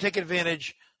 how to take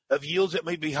advantage of yields that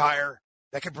may be higher,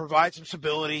 that can provide some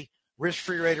stability,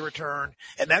 risk-free rate of return.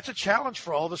 And that's a challenge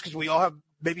for all of us because we all have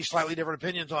maybe slightly different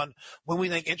opinions on when we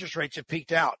think interest rates have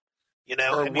peaked out.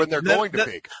 Or when they're going to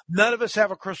peak. None of us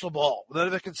have a crystal ball. None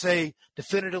of us can say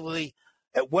definitively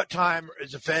at what time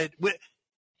is the Fed. When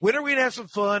are we going to have some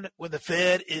fun? When the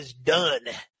Fed is done,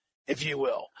 if you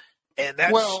will. And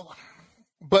that's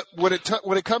But when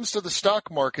it comes to the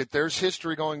stock market, there's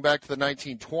history going back to the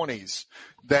 1920s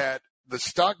that the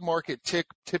stock market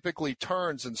typically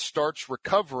turns and starts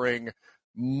recovering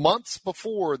months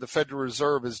before the Federal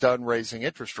Reserve is done raising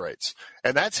interest rates.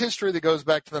 And that's history that goes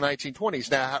back to the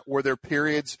 1920s. Now, were there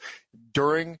periods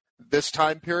during this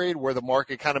time period where the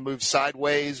market kind of moved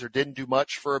sideways or didn't do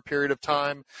much for a period of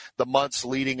time, the months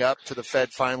leading up to the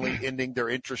Fed finally ending their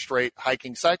interest rate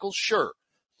hiking cycles? Sure.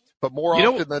 But more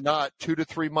often than not, 2 to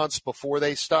 3 months before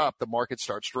they stop, the market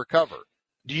starts to recover.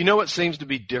 Do you know what seems to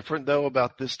be different, though,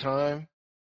 about this time?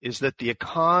 Is that the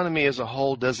economy as a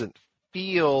whole doesn't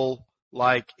feel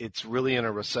like it's really in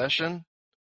a recession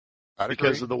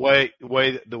because of the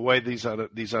way these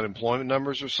unemployment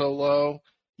numbers are so low.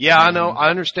 Yeah, I know. I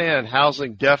understand.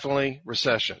 Housing, definitely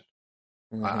recession.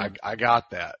 Mm-hmm. I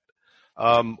got that.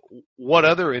 What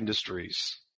other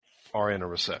industries are in a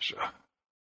recession?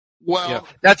 Well,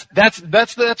 that's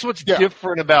what's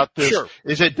different about this. Sure.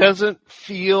 Is it doesn't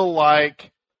feel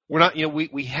like we're not.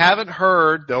 We haven't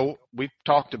heard, though we've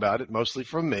talked about it mostly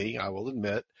from me. I will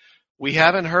admit, we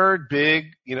haven't heard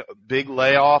big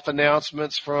layoff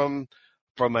announcements from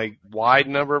a wide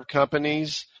number of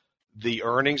companies. The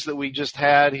earnings that we just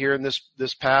had here in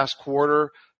this past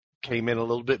quarter came in a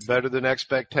little bit better than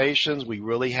expectations. We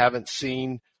really haven't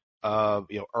seen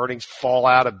earnings fall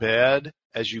out of bed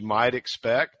as you might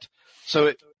expect.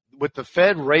 So with the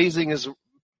Fed raising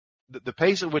the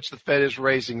pace at which the Fed is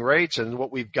raising rates and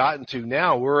what we've gotten to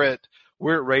now, we're at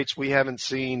rates we haven't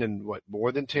seen in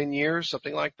more than 10 years,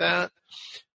 something like that.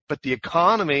 But the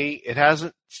economy,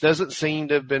 doesn't seem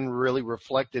to have been really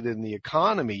reflected in the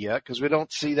economy yet because we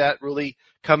don't see that really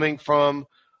coming from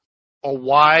a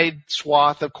wide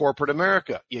swath of corporate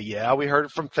America. Yeah, we heard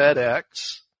it from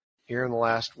FedEx here in the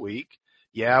last week.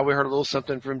 Yeah, we heard a little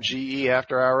something from GE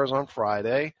after hours on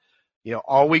Friday.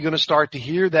 Are we going to start to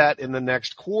hear that in the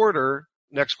next quarter's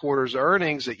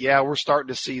earnings that, we're starting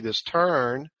to see this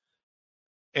turn,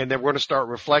 and then we're going to start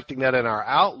reflecting that in our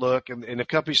outlook, and if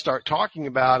companies start talking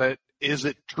about it, is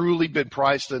it truly been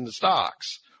priced into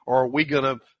stocks? Or are we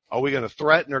going to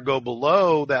threaten or go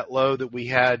below that low that we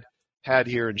had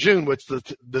here in June, which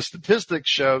the statistics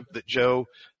show that Joe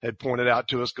had pointed out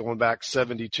to us going back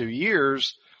 72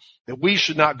 years, that we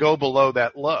should not go below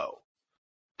that low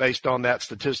based on that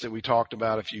statistic we talked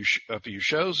about a few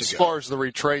shows ago. As far as the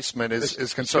retracement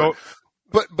is concerned.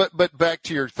 But back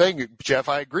to your thing, Jeff,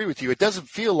 I agree with you. It doesn't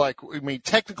feel like,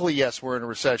 technically, yes, we're in a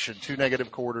recession, 2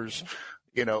 negative quarters,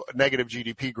 negative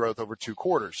GDP growth over 2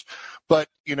 quarters. But,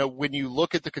 when you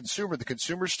look at the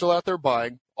consumer's still out there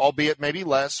buying, albeit maybe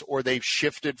less, or they've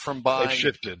shifted from buying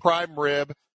prime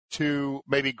rib to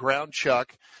maybe ground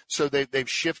chuck. So they've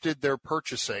shifted their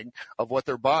purchasing of what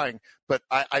they're buying. But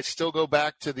I still go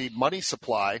back to the money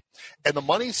supply, and the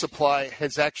money supply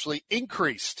has actually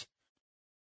increased.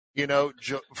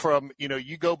 From,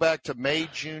 you go back to May,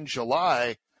 June,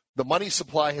 July, the money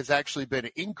supply has actually been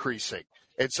increasing.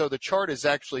 And so the chart is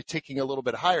actually ticking a little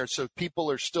bit higher. So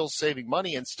people are still saving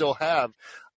money and still have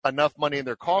enough money in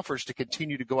their coffers to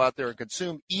continue to go out there and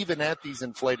consume even at these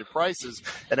inflated prices.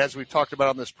 And as we've talked about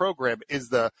on this program, is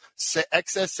the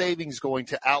excess savings going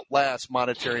to outlast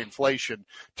monetary inflation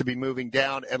to be moving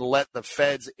down and let the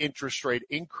Fed's interest rate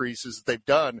increases that they've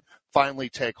done finally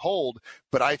take hold?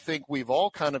 But I think we've all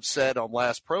kind of said on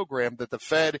last program that the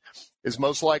Fed is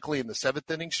most likely in the 7th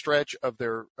inning stretch of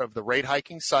the rate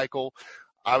hiking cycle.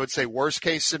 I would say worst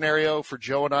case scenario for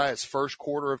Joe and I is first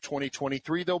quarter of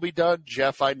 2023 they'll be done.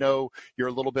 Jeff, I know you're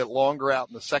a little bit longer out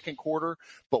in the second quarter,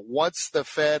 but once the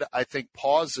Fed, I think,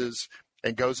 pauses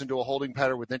and goes into a holding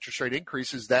pattern with interest rate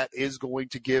increases, that is going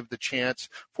to give the chance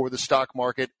for the stock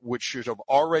market, which should have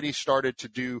already started to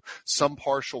do some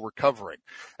partial recovering.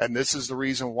 And this is the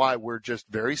reason why we're just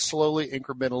very slowly,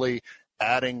 incrementally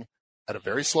adding at a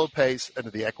very slow pace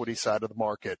into the equity side of the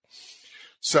market.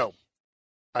 So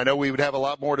I know we would have a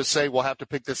lot more to say. We'll have to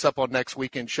pick this up on next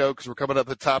weekend's show because we're coming up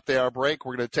at the top of the hour break.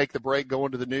 We're going to take the break, go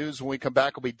into the news. When we come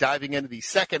back, we'll be diving into the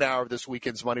second hour of this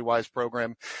weekend's MoneyWise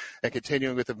program and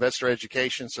continuing with investor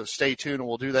education. So stay tuned, and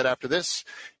we'll do that after this.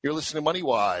 You're listening to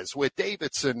MoneyWise with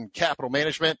Davidson Capital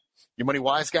Management. Your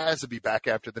MoneyWise guys will be back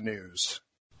after the news.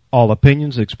 All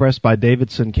opinions expressed by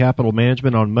Davidson Capital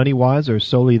Management on MoneyWise are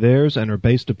solely theirs and are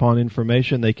based upon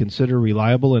information they consider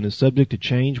reliable and is subject to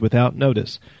change without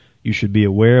notice. You should be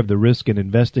aware of the risk in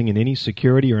investing in any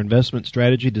security or investment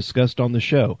strategy discussed on the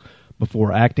show.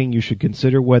 Before acting, you should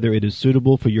consider whether it is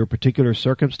suitable for your particular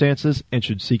circumstances and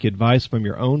should seek advice from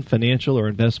your own financial or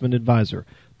investment advisor.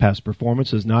 Past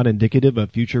performance is not indicative of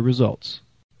future results.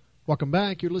 Welcome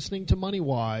back. You're listening to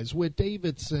MoneyWise with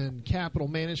Davidson Capital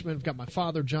Management. I've got my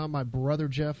father, John, my brother,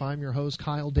 Jeff. I'm your host,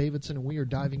 Kyle Davidson, and we are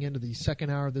diving into the second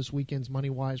hour of this weekend's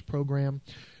MoneyWise program.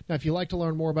 Now, if you'd like to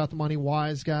learn more about the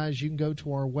MoneyWise guys, you can go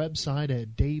to our website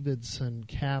at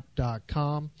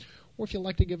davidsoncap.com. Or if you'd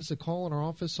like to give us a call in our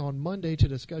office on Monday to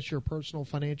discuss your personal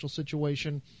financial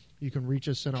situation, you can reach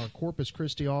us in our Corpus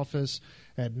Christi office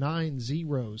at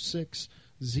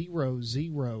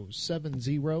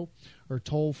 906-0070 or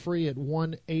toll free at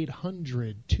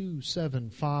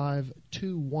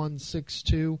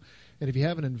 1-800-275-2162. And if you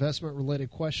have an investment-related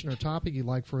question or topic you'd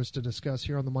like for us to discuss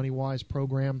here on the MoneyWise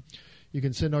program, you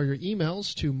can send all your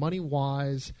emails to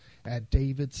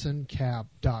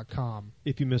moneywise@davidsoncap.com.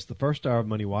 If you missed the first hour of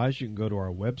MoneyWise, you can go to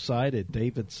our website at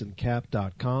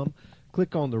davidsoncap.com.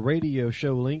 Click on the radio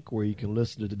show link where you can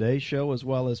listen to today's show as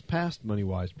well as past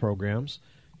MoneyWise programs.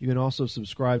 You can also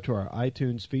subscribe to our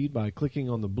iTunes feed by clicking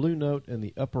on the blue note in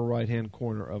the upper right-hand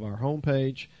corner of our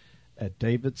homepage at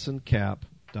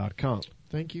davidsoncap.com.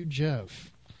 Thank you,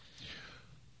 Jeff.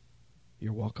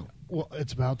 You're welcome. Well,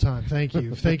 it's about time. Thank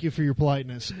you. Thank you for your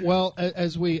politeness. Well,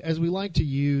 as we like to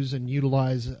use and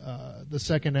utilize the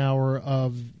second hour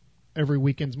of every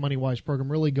weekend's MoneyWise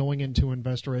program, really going into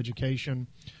investor education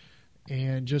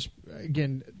and just,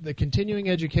 again, the continuing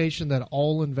education that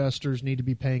all investors need to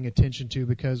be paying attention to,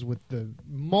 because with the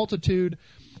multitude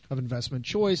of investment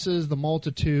choices, the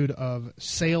multitude of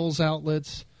sales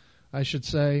outlets, I should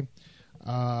say,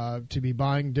 to be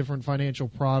buying different financial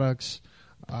products,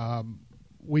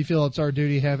 we feel it's our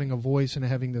duty, having a voice and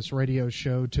having this radio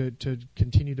show, to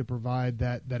continue to provide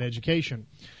that education.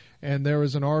 And there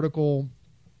was an article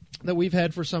that we've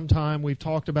had for some time. We've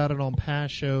talked about it on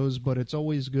past shows, but it's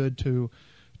always good to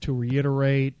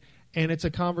reiterate. And it's a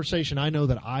conversation I know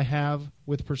that I have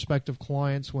with prospective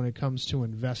clients when it comes to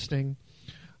investing.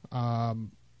 And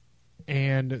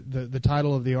the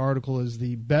title of the article is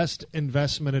 "The Best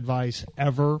Investment Advice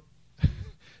Ever."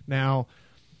 Now,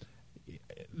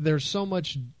 there's so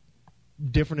much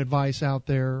different advice out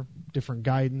there, different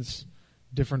guidance,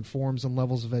 different forms and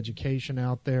levels of education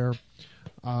out there.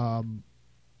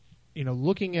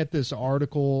 Looking at this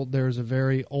article, there's a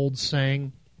very old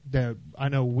saying that I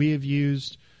know we have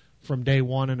used from day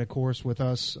one, and of course with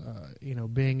us,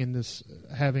 being in this,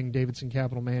 having Davidson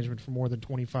Capital Management for more than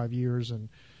 25 years, and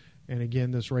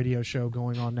again, this radio show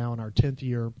going on now in our 10th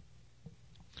year.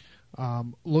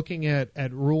 Looking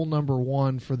at rule number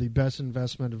 1 for the best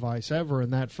investment advice ever,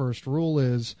 and that first rule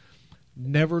is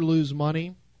never lose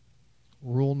money.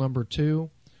 Rule number 2,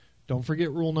 don't forget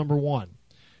rule number 1.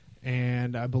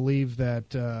 And I believe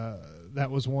that that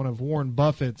was one of Warren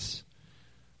Buffett's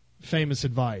famous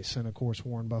advice. And, of course,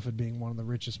 Warren Buffett being one of the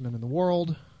richest men in the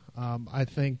world, I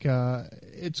think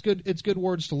it's good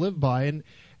words to live by. And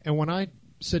when I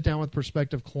sit down with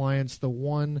prospective clients, the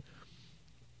one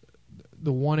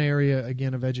area,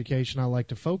 again, of education I like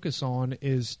to focus on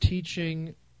is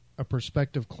teaching a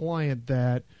prospective client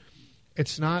that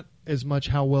it's not as much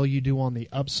how well you do on the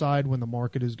upside when the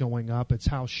market is going up. It's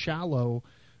how shallow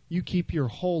you keep your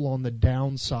hole on the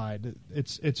downside.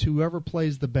 It's whoever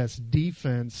plays the best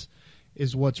defense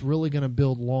is what's really going to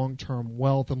build long-term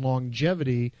wealth and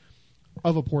longevity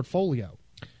of a portfolio.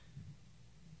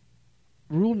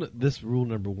 Rule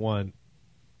number 1,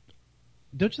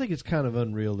 don't you think it's kind of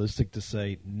unrealistic to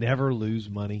say never lose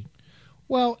money?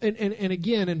 Well, and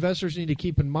again, investors need to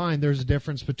keep in mind there's a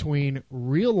difference between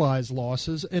realized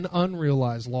losses and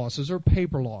unrealized losses, or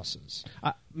paper losses.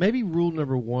 Maybe rule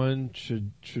number 1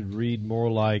 should read more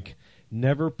like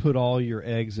never put all your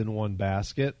eggs in one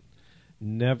basket.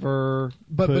 never.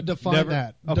 But define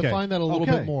that. Okay. Define that a little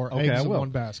bit more. Okay, Eggs I in will. one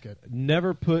basket.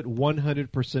 Never put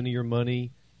 100% of your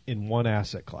money in one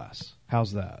asset class.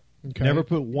 How's that? Okay. Never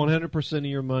put 100% of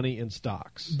your money in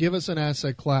stocks. Give us an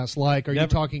asset class. Like, are you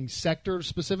talking sector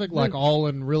specific, like all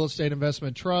in real estate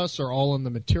investment trusts, or all in the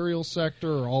material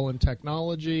sector, or all in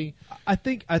technology? I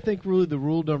think really the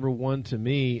rule number one to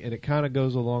me, and it kind of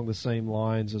goes along the same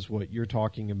lines as what you're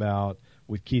talking about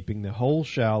with keeping the hole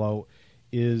shallow,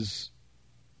 is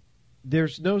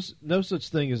there's no such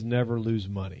thing as never lose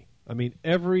money. I mean,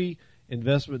 every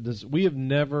investment we have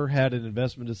never had an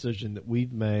investment decision that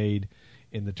we've made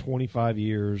in the 25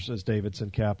 years as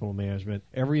Davidson Capital Management.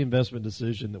 Every investment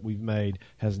decision that we've made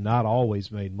has not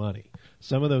always made money.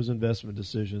 Some of those investment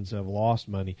decisions have lost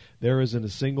money. There isn't a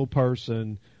single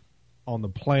person on the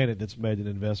planet that's made an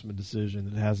investment decision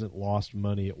that hasn't lost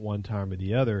money at one time or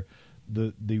the other.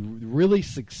 The really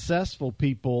successful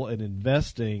people in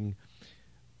investing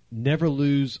never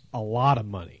lose a lot of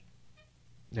money.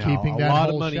 Now, Keeping that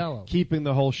hole shallow. Keeping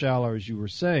the hole shallow, as you were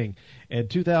saying. And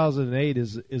 2008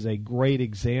 is a great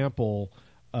example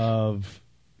of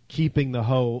keeping the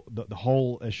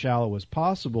hole as shallow as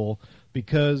possible,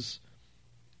 because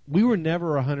we were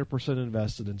never 100%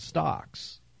 invested in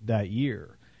stocks that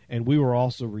year. And we were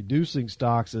also reducing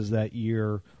stocks as that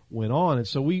year went on. And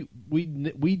so we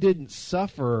didn't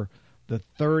suffer the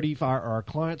 35, our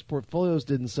clients' portfolios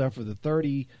didn't suffer the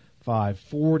 35,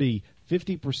 40,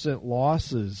 50%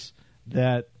 losses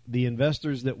that the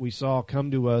investors that we saw come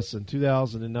to us in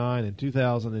 2009 and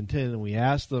 2010, and we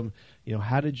asked them,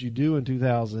 how did you do in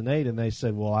 2008? And they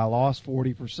said, well, I lost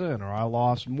 40%, or I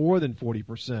lost more than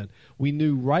 40%. We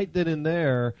knew right then and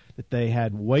there that they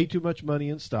had way too much money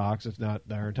in stocks, if not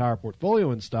their entire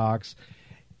portfolio in stocks,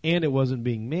 and it wasn't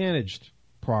being managed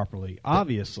properly,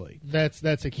 obviously.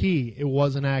 That's a key. It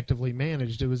wasn't actively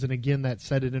managed. It was again, that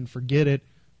set it and forget it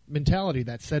mentality,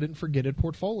 that set it and forget it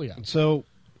portfolio. So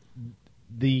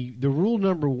the rule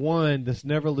number one, this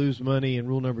never lose money, and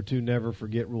rule number two, never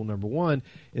forget rule number one,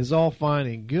 is all fine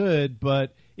and good,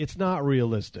 but it's not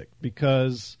realistic,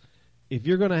 because if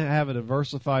you're going to have a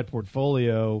diversified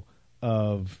portfolio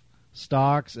of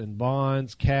stocks and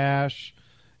bonds, cash,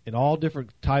 and all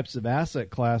different types of asset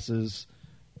classes,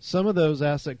 some of those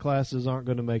asset classes aren't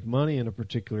going to make money in a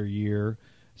particular year.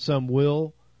 Some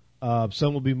will.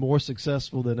 Some will be more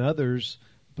successful than others,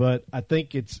 but I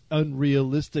think it's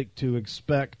unrealistic to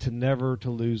expect to never to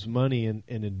lose money in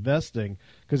investing.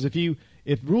 Because if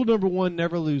rule number one,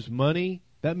 never lose money,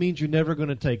 that means you're never going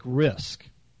to take risk.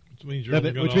 Which means you're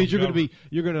going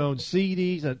to own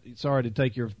CDs. Sorry to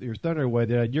take your thunder away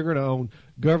there. You're going to own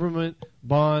government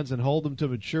bonds and hold them to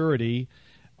maturity,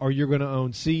 or you're going to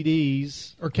own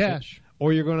CDs or cash,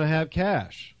 or you're going to have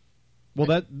cash.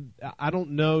 Well, I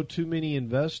don't know too many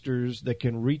investors that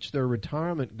can reach their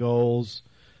retirement goals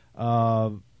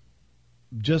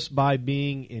just by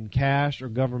being in cash or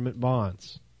government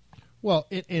bonds. Well,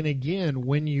 and again,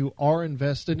 when you are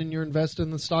invested and you're invested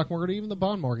in the stock market or even the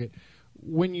bond market,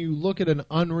 when you look at an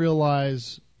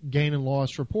unrealized gain and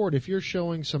loss report, if you're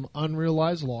showing some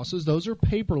unrealized losses, those are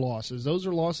paper losses. Those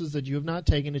are losses that you have not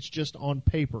taken. It's just on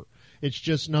paper. It's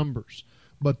just numbers.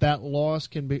 But that loss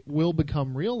will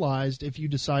become realized if you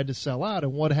decide to sell out.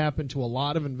 And what happened to a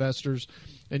lot of investors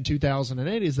in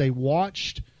 2008 is they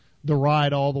watched the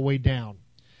ride all the way down.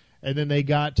 And then they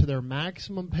got to their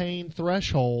maximum pain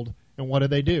threshold, and what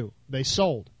did? They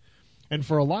sold. And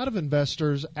for a lot of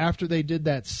investors, after they did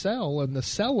that sell and the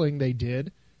selling they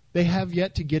did, they have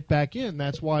yet to get back in.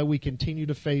 That's why we continue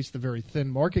to face the very thin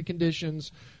market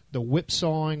conditions, the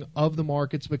whipsawing of the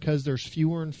markets, because there's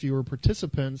fewer and fewer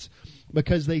participants,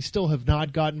 because they still have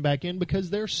not gotten back in, because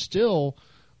they're still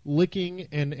licking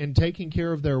and taking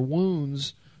care of their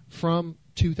wounds from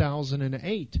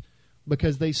 2008,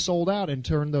 because they sold out and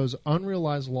turned those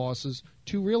unrealized losses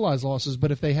to realized losses.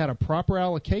 But if they had a proper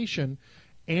allocation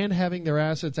and having their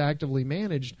assets actively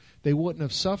managed, they wouldn't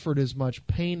have suffered as much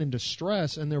pain and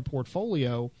distress in their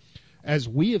portfolio as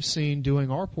we have seen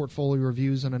doing our portfolio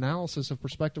reviews and analysis of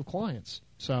prospective clients.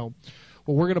 So,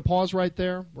 well, we're going to pause right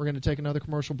there. We're going to take another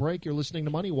commercial break. You're listening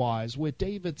to Money Wise with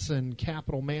Davidson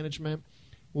Capital Management.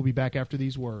 We'll be back after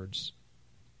these words.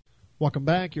 Welcome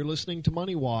back. You're listening to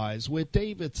Money Wise with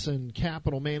Davidson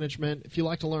Capital Management. If you'd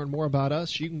like to learn more about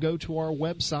us, you can go to our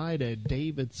website at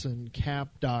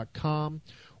davidsoncap.com.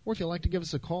 Or if you'd like to give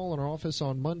us a call in our office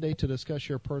on Monday to discuss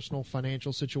your personal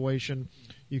financial situation,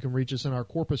 you can reach us in our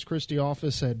Corpus Christi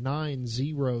office at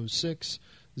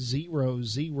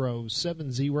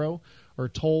 906-0070 or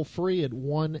toll free at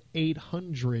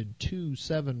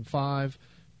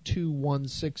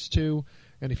 1-800-275-2162.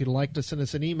 And if you'd like to send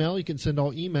us an email, you can send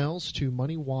all emails to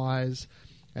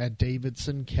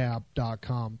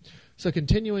moneywise@davidsoncap.com. So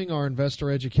continuing our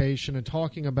investor education and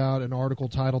talking about an article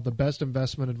titled The Best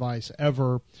Investment Advice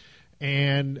Ever.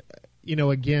 And,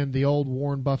 again, the old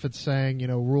Warren Buffett saying,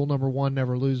 rule number 1,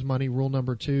 never lose money. Rule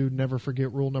number 2, never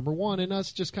forget rule number 1. And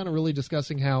us just kind of really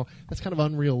discussing how that's kind of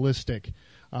unrealistic.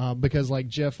 Because like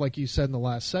Jeff, like you said in the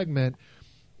last segment,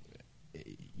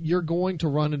 you're going to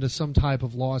run into some type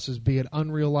of losses, be it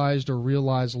unrealized or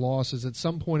realized losses at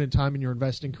some point in time in your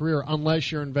investing career,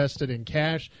 unless you're invested in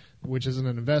cash, which isn't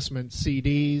an investment,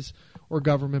 CDs, or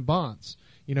government bonds.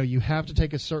 You have to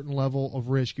take a certain level of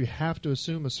risk. You have to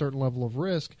assume a certain level of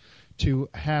risk to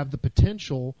have the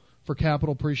potential for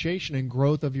capital appreciation and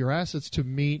growth of your assets to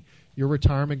meet your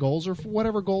retirement goals or for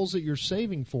whatever goals that you're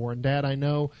saving for. And, Dad, I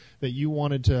know that you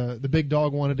the big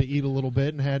dog wanted to eat a little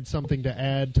bit and had something to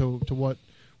add to what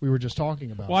we were just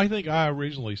talking about. Well, I think I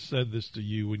originally said this to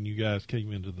you when you guys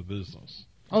came into the business.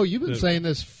 Oh, you've been saying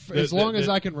this as long as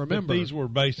I can remember. These were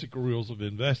basic rules of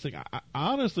investing. I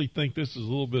honestly think this is a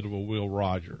little bit of a Will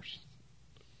Rogers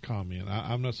comment.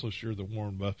 I'm not so sure that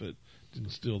Warren Buffett didn't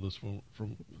steal this from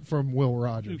Will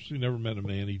Rogers, who never met a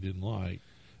man he didn't like.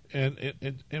 And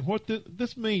what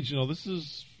this means, this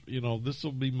is, this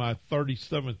will be my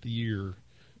 37th year,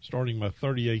 starting my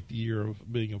 38th year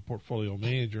of being a portfolio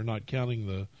manager, not counting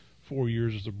the 4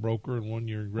 years as a broker and 1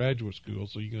 year in graduate school.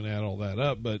 So you can add all that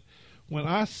up. But when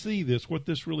I see this, what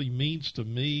this really means to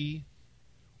me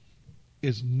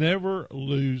is never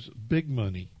lose big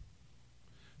money.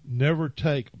 Never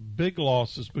take big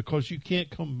losses because you can't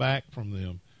come back from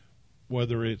them,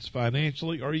 whether it's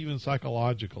financially or even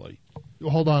psychologically.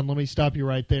 Hold on, let me stop you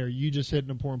right there. You just hit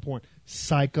an important point.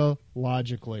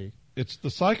 Psychologically. It's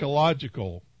the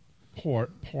psychological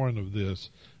point of this.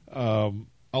 A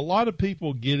lot of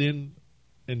people get in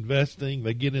investing.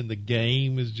 They get in the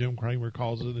game, as Jim Cramer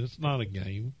calls it. It's not a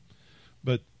game.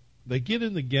 But they get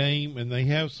in the game and they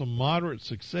have some moderate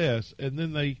success, and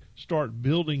then they start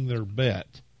building their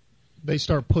bet. They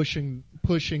start pushing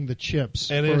the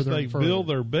chips and further as they and further. build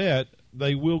their bet,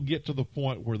 they will get to the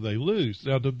point where they lose.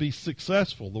 Now, to be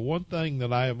successful, the one thing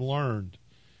that I have learned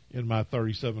in my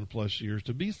 37-plus years,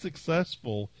 to be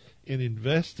successful in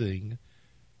investing,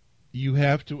 you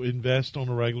have to invest on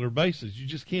a regular basis. You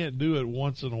just can't do it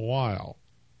once in a while.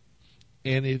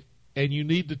 And you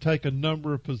need to take a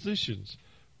number of positions,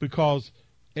 because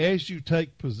as you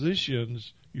take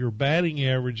positions, your batting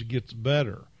average gets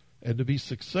better. And to be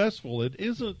successful, it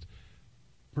isn't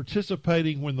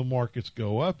participating when the markets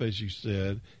go up, as you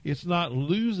said. It's not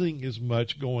losing as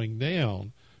much going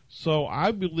down. So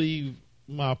I believe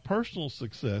my personal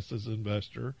success as an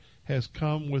investor has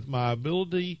come with my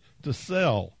ability to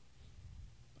sell.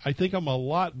 I think I'm a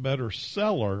lot better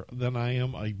seller than I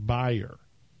am a buyer.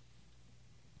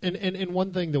 And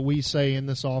one thing that we say in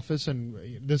this office,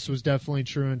 and this was definitely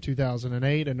true in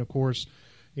 2008, and of course,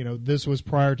 this was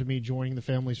prior to me joining the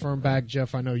family's firm. Back,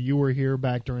 Jeff, I know you were here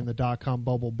back during the dot-com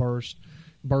bubble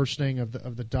bursting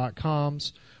of the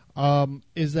dot-coms.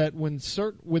 Is that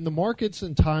when the markets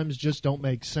and times just don't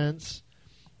make sense,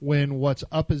 when what's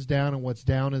up is down and what's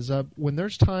down is up, when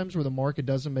there's times where the market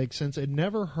doesn't make sense, it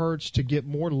never hurts to get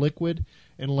more liquid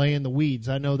and lay in the weeds.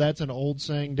 I know that's an old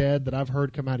saying, Dad, that I've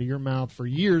heard come out of your mouth for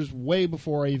years, way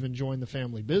before I even joined the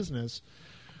family business,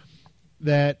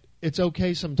 that it's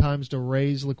okay sometimes to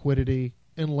raise liquidity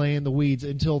and lay in the weeds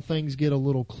until things get a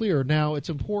little clearer. Now, it's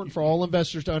important for all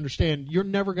investors to understand you're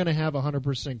never going to have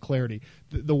 100% clarity.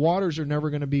 The waters are never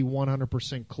going to be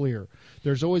 100% clear.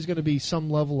 There's always going to be some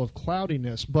level of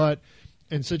cloudiness, but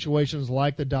in situations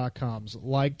like the dot-coms,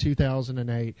 like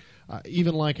 2008,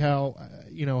 even like how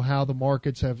the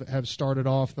markets have started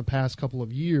off in the past couple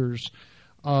of years,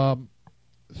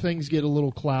 things get a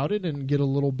little clouded and get a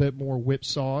little bit more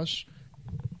whipsawish.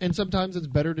 And sometimes it's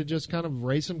better to just kind of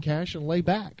raise some cash and lay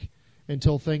back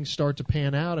until things start to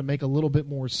pan out and make a little bit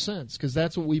more sense, because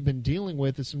that's what we've been dealing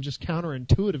with, is some just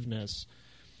counterintuitiveness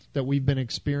that we've been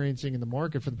experiencing in the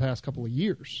market for the past couple of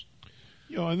years.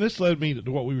 And this led me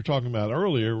to what we were talking about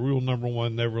earlier. Rule number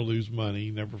 1, never lose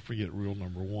money. Never forget rule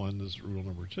number 1. This is rule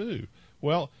number 2.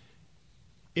 Well,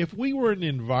 if we were in an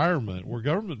environment where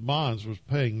government bonds was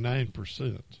paying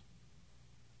 9%,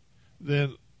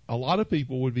 then a lot of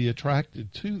people would be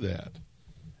attracted to that,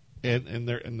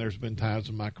 and there's been times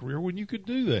in my career when you could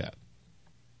do that,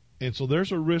 and so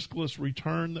there's a riskless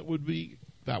return that would be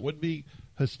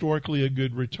historically a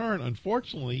good return.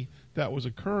 Unfortunately, that was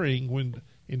occurring when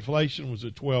inflation was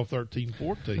at 12, 13,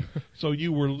 14. So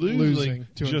you were losing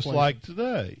just inflation. like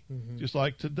today. Mm-hmm. Just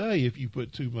like today, if you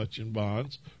put too much in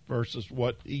bonds versus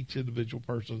what each individual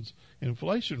person's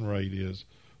inflation rate is.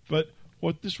 But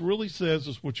what this really says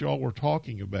is what y'all were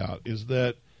talking about, is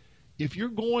that if you're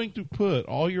going to put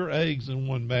all your eggs in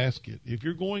one basket, if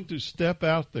you're going to step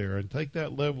out there and take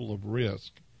that level of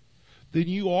risk, then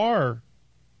you are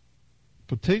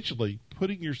potentially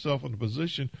putting yourself in a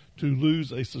position to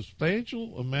lose a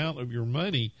substantial amount of your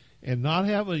money and not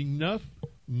have enough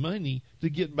money to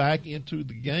get back into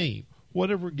the game,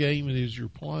 whatever game it is you're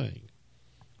playing.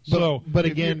 But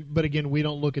again, we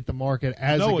don't look at the market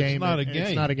as a game. It's not a game.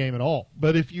 It's not a game at all.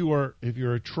 But if you're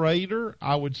a trader,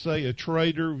 I would say a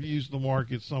trader views the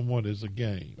market somewhat as a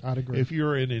game. I'd agree. If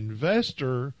you're an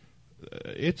investor,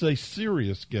 it's a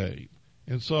serious game.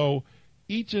 And so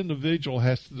each individual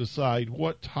has to decide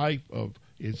what type of,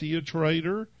 is he a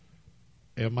trader?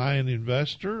 Am I an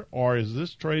investor? Or is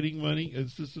this trading money?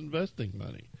 Is this investing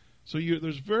money? So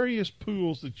there's various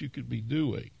pools that you could be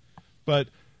doing. But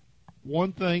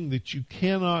one thing that you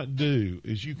cannot do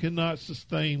is you cannot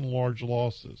sustain large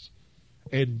losses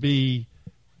and be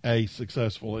a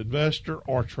successful investor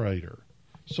or trader.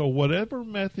 So whatever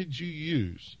methods you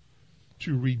use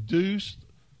to reduce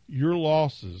your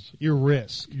losses, your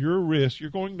risk, you're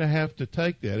going to have to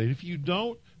take that. And if you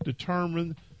don't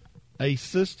determine a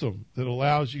system that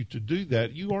allows you to do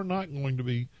that, you are not going to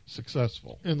be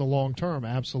successful in the long term.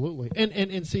 Absolutely.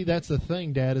 And see, that's the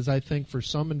thing, Dad, is I think for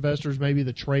some investors, maybe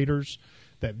the traders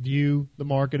that view the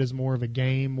market as more of a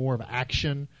game, more of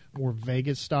action, more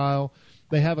Vegas style,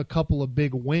 they have a couple of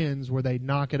big wins where they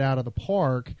knock it out of the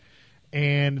park,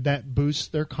 and that boosts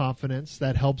their confidence.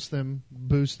 That helps them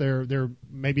boost their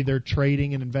maybe their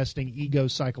trading and investing ego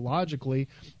psychologically.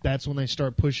 That's when they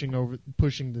start pushing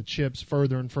the chips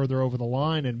further and further over the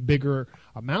line and bigger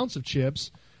amounts of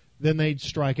chips. Then they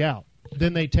strike out.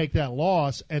 Then they take that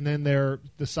loss, and then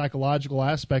the psychological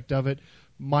aspect of it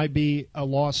might be a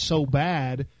loss so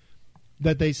bad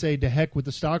that they say, to heck with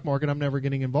the stock market, I'm never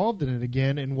getting involved in it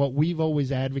again. And what we've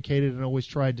always advocated and always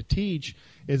tried to teach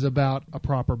is about a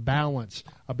proper balance,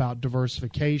 about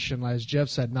diversification. As Jeff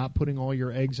said, not putting all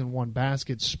your eggs in one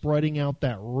basket, spreading out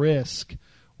that risk,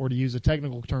 or to use a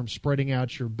technical term, spreading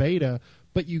out your beta.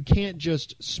 But you can't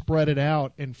just spread it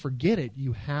out and forget it.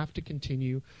 You have to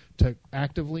continue to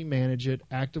actively manage it,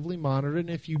 actively monitor it. And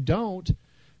if you don't,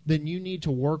 then you need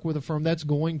to work with a firm that's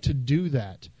going to do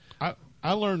that.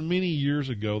 I learned many years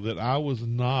ago that I was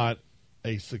not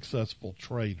a successful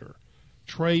trader.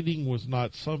 Trading was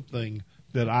not something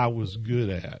that I was good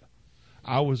at.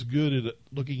 I was good at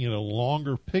looking at a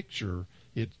longer picture.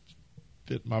 It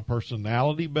fit my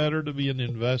personality better to be an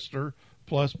investor,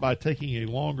 plus by taking a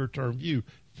longer-term view,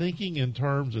 thinking in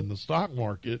terms in the stock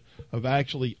market of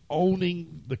actually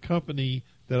owning the company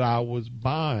that I was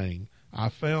buying. I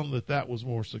found that was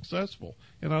more successful.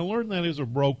 And I learned that as a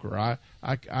broker. I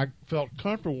felt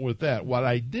comfortable with that. What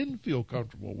I didn't feel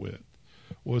comfortable with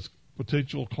was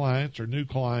potential clients or new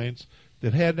clients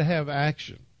that had to have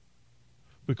action.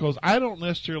 Because I don't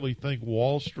necessarily think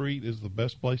Wall Street is the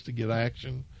best place to get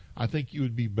action. I think you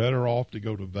would be better off to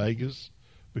go to Vegas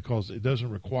because it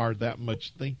doesn't require that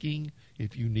much thinking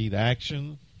if you need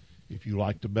action. If you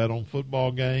like to bet on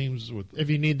football games, if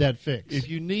you need that fix, if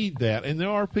you need that, and there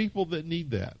are people that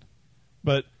need that,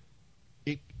 but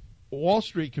Wall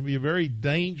Street can be a very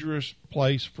dangerous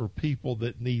place for people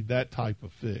that need that type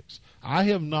of fix. I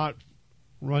have not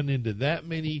run into that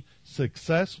many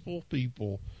successful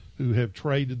people who have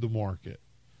traded the market.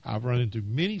 I've run into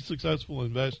many successful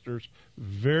investors,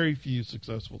 very few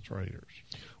successful traders.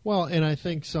 Well, and I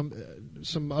think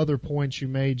some other points you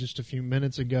made just a few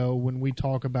minutes ago when we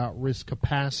talk about risk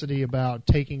capacity, about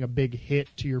taking a big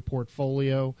hit to your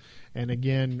portfolio, and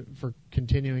again, for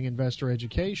continuing investor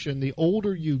education, the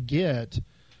older you get,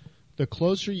 the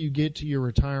closer you get to your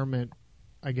retirement,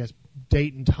 I guess,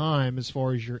 date and time as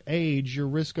far as your age, your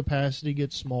risk capacity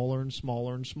gets smaller and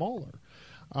smaller and smaller.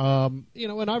 And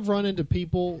I've run into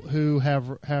people who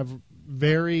have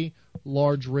very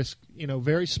large risk,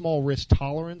 very small risk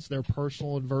tolerance, their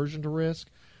personal aversion to risk,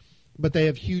 but they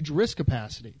have huge risk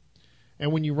capacity.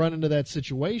 And when you run into that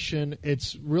situation,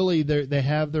 it's really they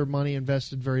have their money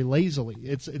invested very lazily.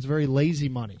 It's very lazy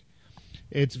money.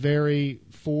 It's very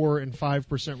 4 and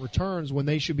 5% returns when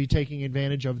they should be taking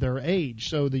advantage of their age.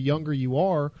 So the younger you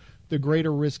are, the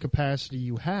greater risk capacity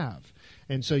you have.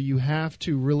 And so you have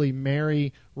to really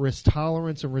marry risk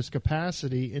tolerance and risk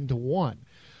capacity into one.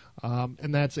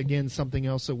 And that's, again, something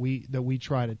else that we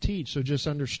try to teach. So just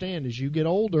understand, as you get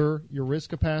older, your risk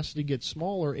capacity gets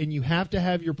smaller, and you have to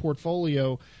have your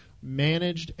portfolio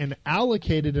managed and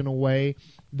allocated in a way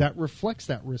that reflects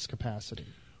that risk capacity.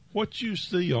 What you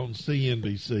see on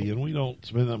CNBC, and we don't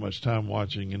spend that much time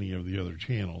watching any of the other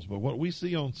channels, but what we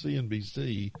see on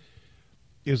CNBC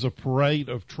is a parade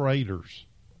of traders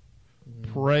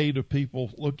parade of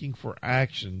people looking for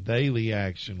action, daily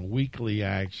action, weekly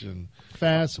action,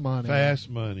 fast money.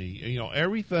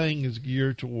 Everything is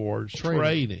geared towards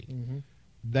trading. Mm-hmm.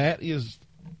 That is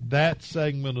that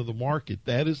segment of the market.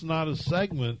 That is not a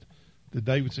segment that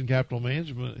Davidson Capital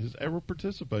Management has ever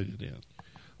participated in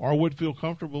or would feel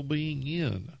comfortable being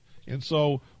in. And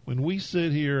so when we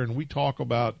sit here and we talk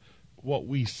about what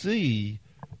we see,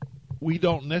 we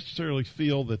don't necessarily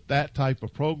feel that that type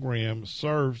of program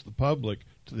serves the public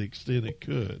to the extent it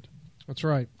could. That's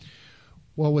right.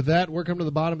 Well, with that, we're coming to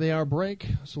the bottom of the hour break,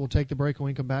 so we'll take the break. When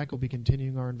we come back, we'll be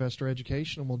continuing our investor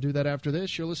education, and we'll do that after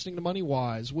this. You're listening to Money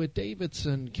Wise with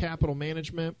Davidson Capital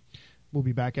Management. We'll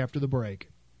be back after the break.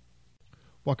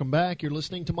 Welcome back. You're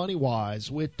listening to Money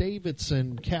Wise with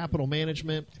Davidson Capital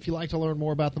Management. If you'd like to learn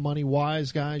more about the Money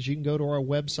Wise guys, you can go to our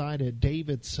website at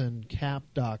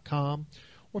davidsoncap.com.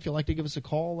 Or if you'd like to give us a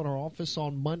call in our office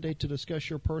on Monday to discuss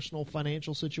your personal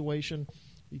financial situation,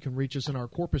 you can reach us in our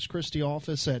Corpus Christi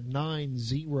office at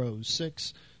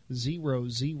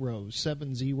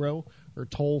 906-0070 or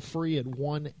toll free at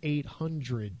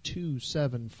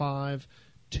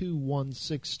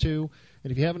 1-800-275-2162.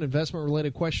 And if you have an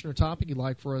investment-related question or topic you'd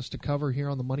like for us to cover here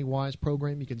on the MoneyWise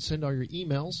program, you can send all your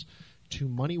emails to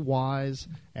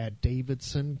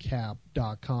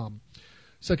moneywise@davidsoncap.com.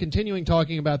 So continuing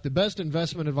talking about the best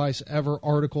investment advice ever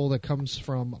article that comes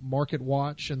from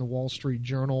MarketWatch and the Wall Street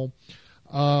Journal.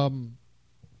 Dad,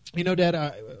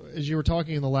 as you were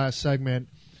talking in the last segment,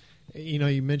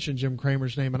 you mentioned Jim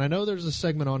Cramer's name, and I know there's a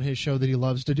segment on his show that he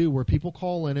loves to do where people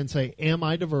call in and say, am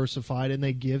I diversified? And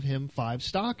they give him 5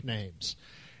 stock names.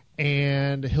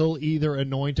 And he'll either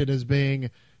anoint it as being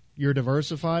you're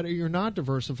diversified or you're not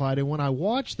diversified. And when I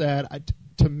watch that,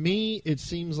 to me, it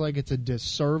seems like it's a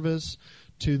disservice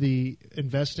to the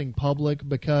investing public,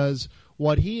 because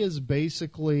what he is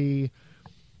basically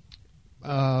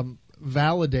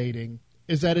validating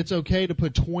is that it's okay to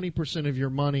put 20% of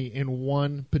your money in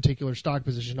one particular stock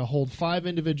position, to hold 5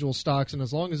 individual stocks, and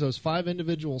as long as those 5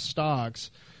 individual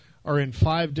stocks are in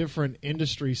 5 different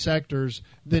industry sectors,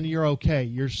 then you're okay,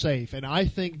 you're safe. And I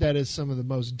think that is some of the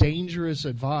most dangerous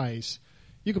advice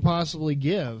you could possibly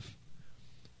give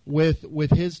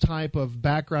with his type of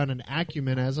background and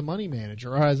acumen as a money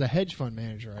manager, or as a hedge fund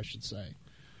manager, I should say.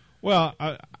 Well,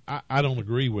 I don't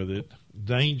agree with it.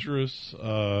 Dangerous.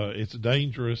 It's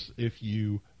dangerous if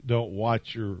you don't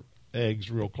watch your eggs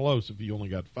real close. If you only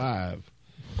got 5,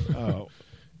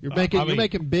 you're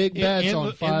making big bets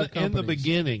on 5 companies.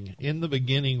 In the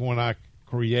beginning, when I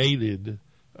created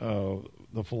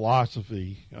the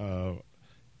philosophy,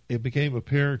 it became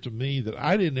apparent to me that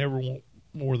I didn't ever want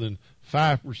more than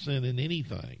 5% in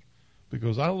anything,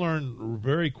 because I learned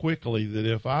very quickly that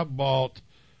if I bought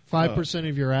 5%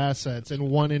 of your assets in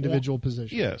one individual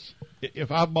position. Yes.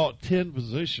 If I bought 10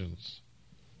 positions,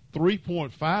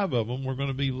 3.5 of them were going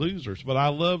to be losers, but I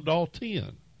loved all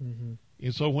 10. Mm-hmm.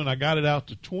 And so when I got it out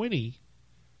to 20,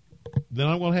 then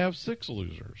I'm going to have 6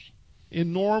 losers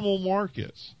in normal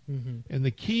markets. Mm-hmm. And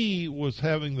the key was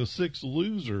having the 6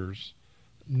 losers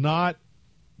not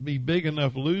be big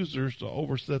enough losers to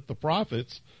overset the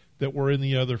profits that were in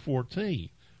the other 14.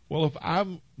 Well, if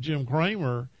I'm Jim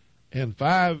Cramer and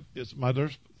 5 is my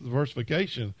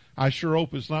diversification, I sure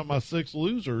hope it's not my 6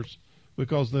 losers,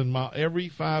 because then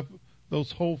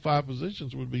those whole 5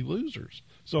 positions would be losers.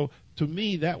 So to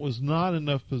me, that was not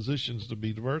enough positions to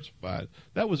be diversified.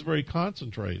 That was very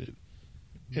concentrated.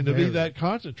 And to be that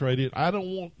concentrated, I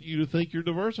don't want you to think you're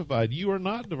diversified. You are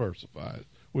not diversified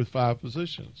with 5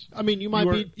 positions. I mean, you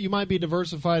might be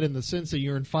diversified in the sense that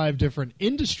you're in 5 different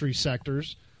industry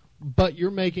sectors, but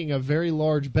you're making a very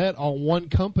large bet on one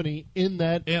company in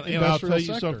that industrial And I'll tell you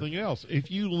sector. something else.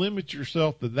 If you limit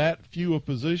yourself to that few of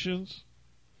positions,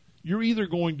 you're either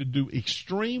going to do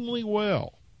extremely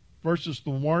well versus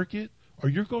the market, or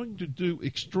you're going to do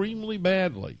extremely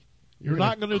badly. You're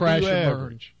not going to do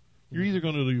average. You're either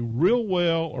going to do real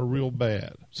well or real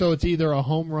bad. So it's either a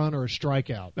home run or a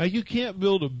strikeout. Now, you can't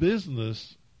build a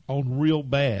business on real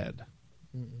bad.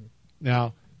 Mm-mm.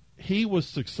 Now, he was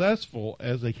successful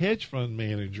as a hedge fund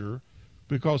manager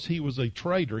because he was a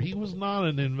trader. He was not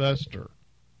an investor.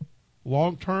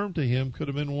 Long term to him could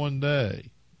have been one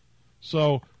day.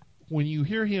 So when you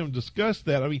hear him discuss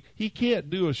that, I mean, he can't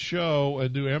do a show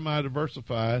and do Am I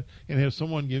Diversified and have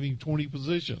someone give him 20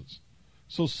 positions.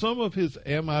 So some of his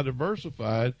Am I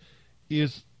Diversified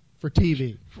is for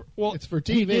TV. It's for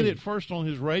TV. He did it first on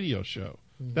his radio show.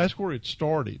 Mm-hmm. That's where it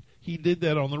started. He did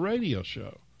that on the radio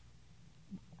show.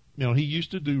 He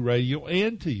used to do radio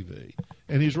and TV.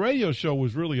 And his radio show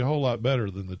was really a whole lot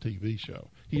better than the TV show.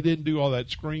 He didn't do all that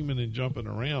screaming and jumping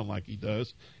around like he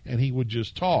does, and he would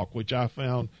just talk, which I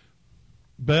found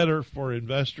better for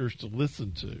investors to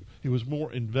listen to. It was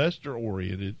more investor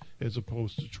oriented as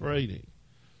opposed to trading.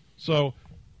 So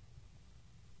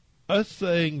us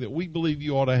saying that we believe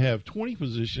you ought to have 20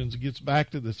 positions gets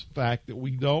back to this fact that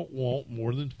we don't want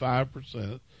more than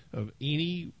 5% of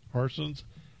any person's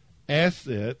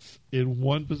assets in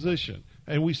one position.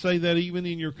 And we say that even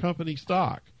in your company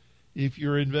stock. If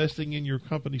you're investing in your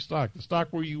company stock, the stock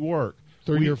where you work,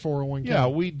 through your 401k. Yeah,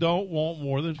 we don't want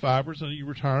more than 5% of your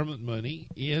retirement money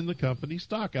in the company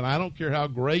stock. And I don't care how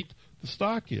great the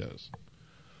stock is,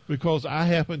 because I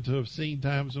happen to have seen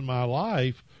times in my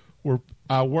life where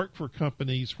I worked for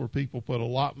companies where people put a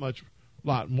lot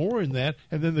more in that,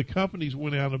 and then the companies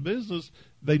went out of business.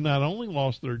 They not only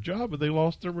lost their job, but they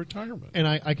lost their retirement. And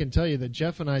I can tell you that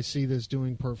Jeff and I see this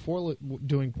doing portfolio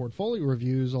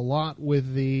reviews a lot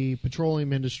with the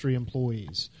petroleum industry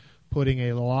employees, putting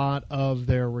a lot of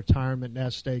their retirement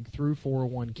nest egg through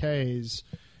 401ks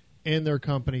in their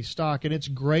company stock. And it's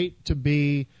great to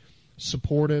be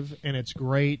supportive, and it's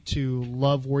great to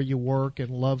love where you work and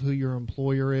love who your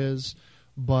employer is,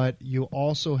 but you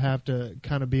also have to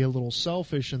kind of be a little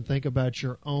selfish and think about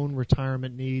your own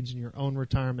retirement needs and your own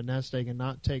retirement nest egg and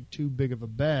not take too big of a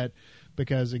bet,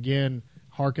 because, again,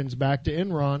 harkens back to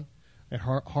Enron. It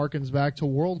harkens back to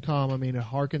WorldCom. I mean, it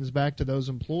harkens back to those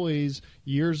employees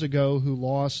years ago who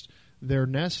lost their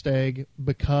nest egg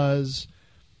because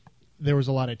there was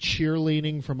a lot of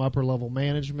cheerleading from upper-level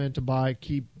management to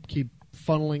keep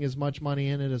funneling as much money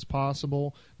in it as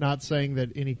possible. Not saying that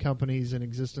any companies in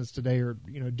existence today are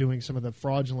doing some of the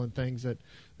fraudulent things that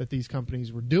these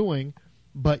companies were doing,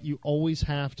 but you always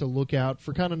have to look out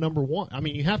for kind of number one. I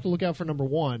mean, you have to look out for number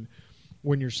one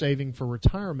when you're saving for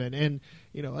retirement. And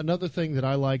another thing that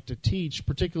I like to teach,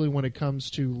 particularly when it comes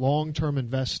to long-term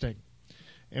investing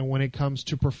and when it comes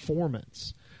to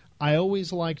performance, I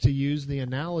always like to use the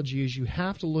analogy is you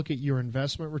have to look at your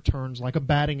investment returns like a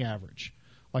batting average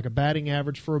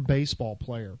for a baseball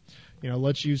player.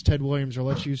 Let's use Ted Williams or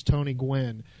let's use Tony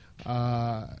Gwynn.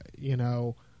 May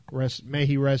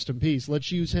he rest in peace.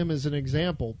 Let's use him as an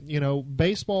example.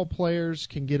 Baseball players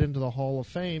can get into the Hall of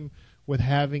Fame with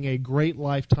having a great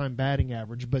lifetime batting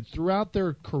average, but throughout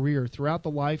their career, throughout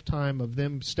the lifetime of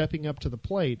them stepping up to the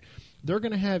plate, they're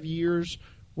going to have years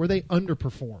where they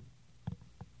underperform,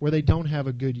 where they don't have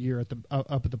a good year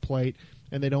up at the plate,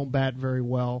 and they don't bat very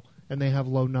well, and they have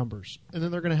low numbers. And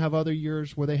then they're going to have other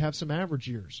years where they have some average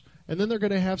years. And then they're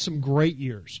going to have some great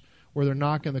years where they're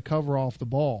knocking the cover off the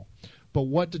ball. But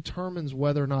what determines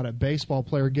whether or not a baseball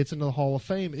player gets into the Hall of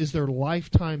Fame is their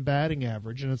lifetime batting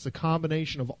average, and it's the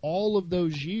combination of all of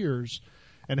those years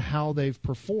and how they've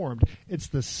performed. It's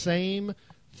the same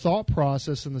thought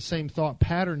process and the same thought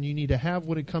pattern you need to have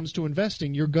when it comes to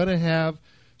investing. You're going to have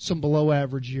some below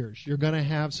average years. You're going to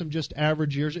have some just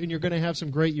average years, and you're going to have some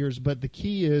great years. But the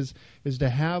key is to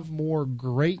have more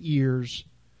great years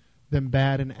than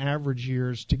bad and average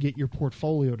years to get your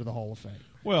portfolio to the Hall of Fame.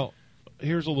 Well,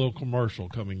 here's a little commercial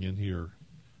coming in here.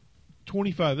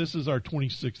 25, this is our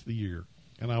 26th year.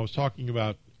 And I was talking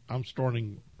about I'm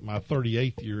starting my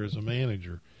 38th year as a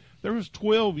manager. There was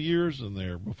 12 years in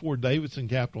there before Davidson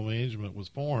Capital Management was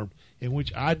formed in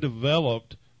which I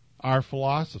developed our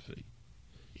philosophy.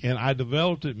 And I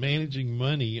developed it managing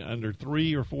money under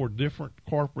 3 or 4 different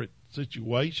corporate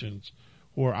situations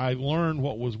where I learned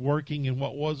what was working and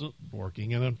what wasn't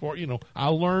working. And, I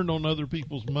learned on other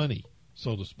people's money,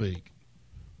 so to speak.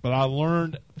 But I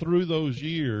learned through those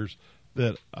years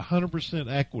that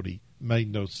 100% equity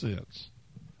made no sense.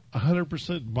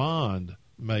 100% bond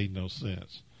made no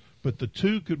sense. But the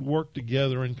two could work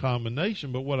together in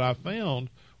combination. But what I found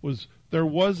was there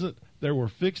were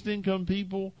fixed income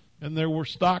people and there were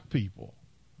stock people.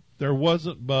 There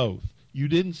wasn't both. You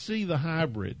didn't see the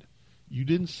hybrid. You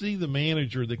didn't see the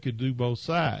manager that could do both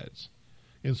sides.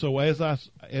 And so as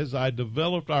I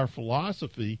developed our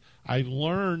philosophy, I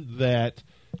learned that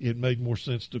it made more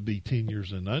sense to be 10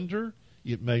 years and under.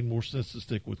 It made more sense to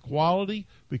stick with quality,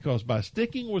 because by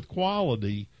sticking with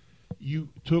quality, you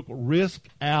took risk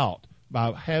out.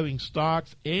 By having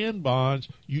stocks and bonds,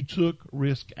 you took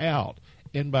risk out.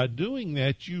 And by doing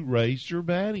that, you raised your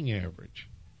batting average.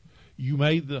 You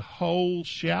made the hole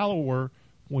shallower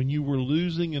when you were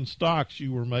losing in stocks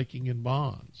you were making in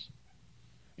bonds.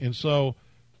 And so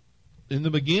in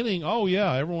the beginning,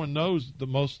 everyone knows the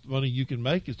most money you can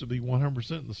make is to be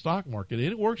 100% in the stock market. And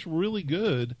it works really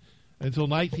good until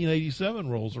 1987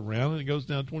 rolls around and it goes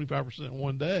down 25% in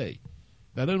one day.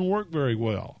 That doesn't work very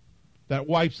well. That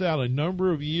wipes out a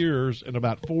number of years in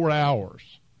about 4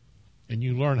 hours. And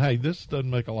you learn, hey, this doesn't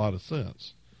make a lot of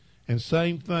sense. And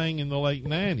same thing in the late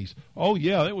 90s.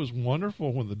 It was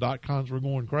wonderful when the dot-coms were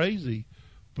going crazy,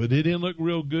 but it didn't look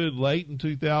real good late in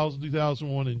 2000,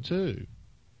 2001, and 2.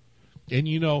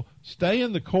 And,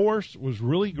 staying the course was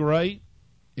really great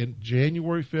in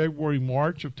January, February,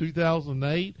 March of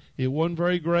 2008. It wasn't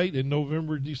very great in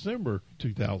November, December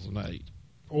 2008.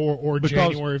 Or Because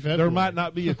January, February. there might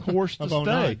not be a course to Of stay.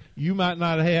 09. You might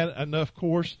not have had enough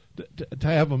course to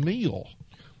have a meal.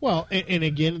 Well, and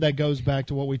again, that goes back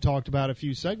to what we talked about a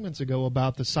few segments ago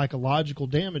about the psychological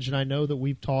damage. And I know that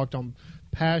we've talked on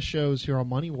past shows here on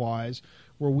MoneyWise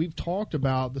where we've talked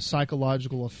about the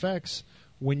psychological effects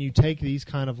when you take these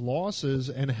kind of losses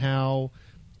and how,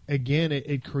 again,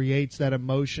 it creates that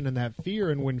emotion and that fear.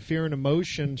 And when fear and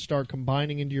emotion start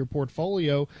combining into your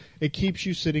portfolio, it keeps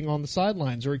you sitting on the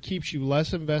sidelines, or it keeps you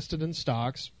less invested in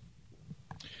stocks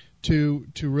to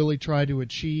really try to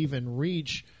achieve and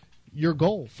reach your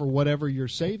goal for whatever you're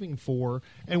saving for.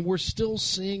 And we're still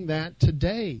seeing that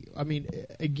today. I mean,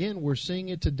 again, we're seeing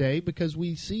it today because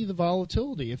we see the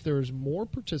volatility. If there's more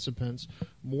participants,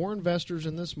 more investors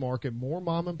in this market, more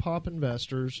mom and pop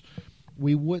investors,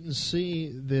 we wouldn't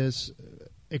see this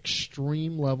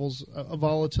extreme levels of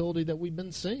volatility that we've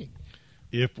been seeing.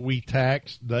 If we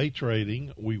taxed day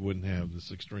trading, we wouldn't have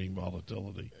this extreme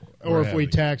volatility. Or if we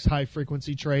taxed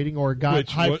high-frequency trading or got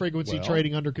high-frequency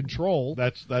trading under control.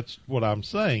 That's what I'm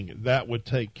saying. That would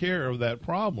take care of that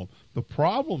problem. The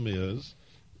problem is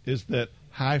that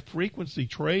high-frequency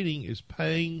trading is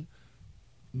paying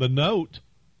the note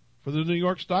for the New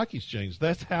York Stock Exchange.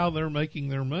 That's how they're making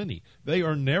their money. They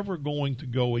are never going to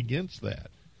go against that.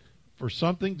 For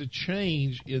something to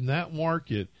change in that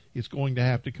market, it's going to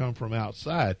have to come from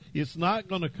outside. It's not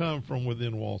going to come from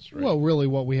within Wall Street. Well, really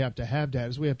what we have to have, Dad,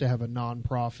 is we have to have a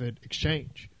non-profit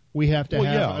exchange. We have to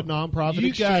have a non-profit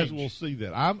exchange. You guys will see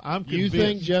that. I'm convinced. You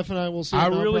think Jeff and I will see a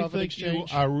non-profit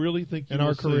exchange? I really think you in our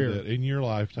will career. see that in your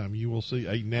lifetime. You will see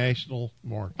a national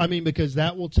market. I mean, because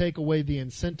that will take away the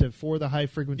incentive for the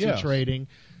high-frequency trading.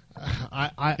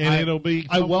 It'll be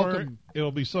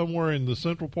somewhere in the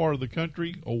central part of the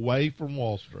country, away from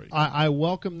Wall Street. I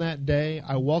welcome that day.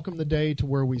 I welcome the day to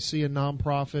where we see a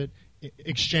nonprofit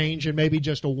exchange and maybe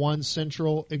just a one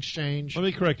central exchange. Let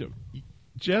me correct it.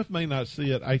 Jeff may not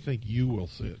see it. I think you will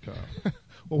see it, Kyle.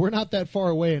 Well, we're not that far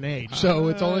away in age, so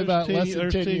it's only about less than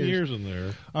 10 years in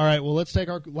there. All right, well, let's take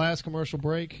our last commercial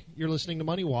break. You're listening to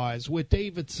MoneyWise with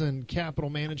Davidson Capital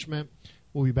Management.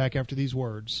 We'll be back after these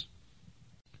words.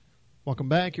 Welcome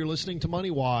back. You're listening to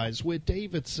MoneyWise with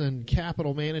Davidson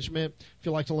Capital Management. If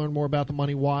you'd like to learn more about the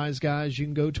MoneyWise guys, you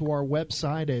can go to our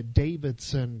website at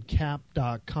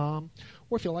davidsoncap.com.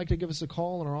 Or if you'd like to give us a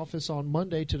call in our office on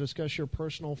Monday to discuss your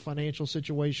personal financial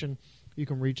situation, you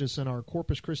can reach us in our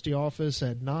Corpus Christi office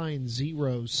at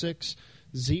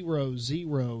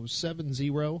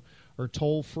 906-0070 or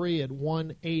toll free at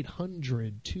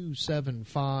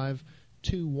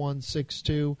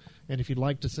 1-800-275-2162. And if you'd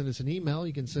like to send us an email,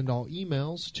 you can send all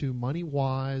emails to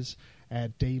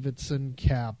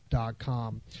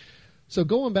moneywise@davidsoncap.com. So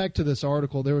going back to this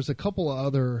article, there was a couple of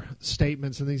other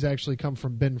statements, and these actually come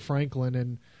from Ben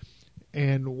Franklin,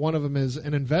 and one of them is,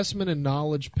 an investment in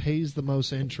knowledge pays the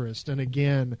most interest. And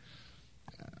again,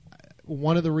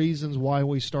 one of the reasons why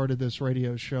we started this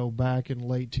radio show back in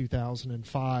late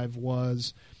 2005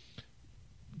 was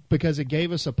because it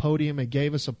gave us a podium, it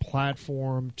gave us a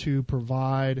platform to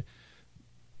provide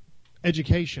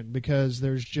education, because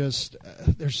there's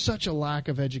such a lack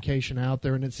of education out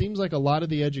there, and it seems like a lot of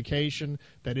the education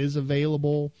that is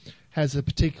available has a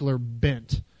particular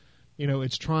bent. You know,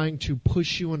 it's trying to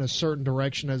push you in a certain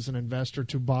direction as an investor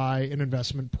to buy an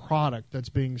investment product that's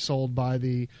being sold by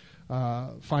the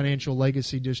financial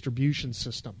legacy distribution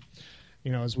system,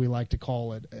 you know, as we like to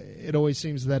call it. It always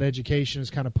seems that education is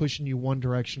kind of pushing you one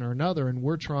direction or another, and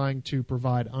we're trying to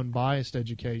provide unbiased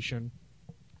education.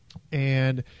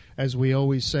 And as we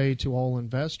always say to all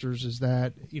investors is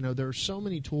that, you know, there are so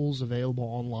many tools available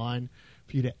online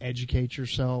for you to educate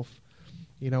yourself.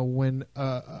 You know, when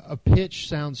a pitch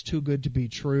sounds too good to be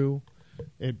true,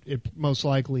 it most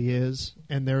likely is.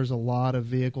 And there's a lot of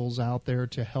vehicles out there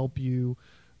to help you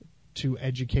to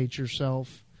educate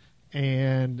yourself.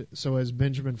 And so as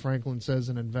Benjamin Franklin says,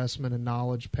 an investment in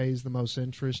knowledge pays the most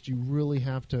interest. You really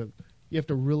have to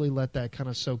really let that kind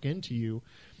of soak into you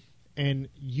and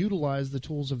utilize the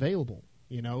tools available.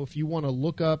 You know, if you want to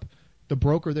look up the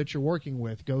broker that you're working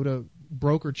with, go to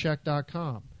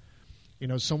brokercheck.com. You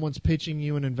know, someone's pitching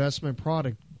you an investment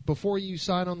product. Before you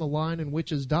sign on the line in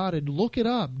which is dotted, look it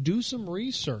up. Do some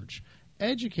research.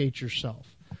 Educate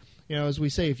yourself. You know, as we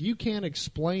say, if you can't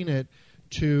explain it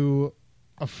to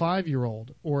a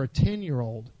 5-year-old or a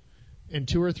 10-year-old in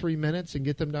 2 or 3 minutes and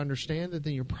get them to understand it,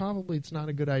 then it's not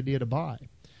a good idea to buy.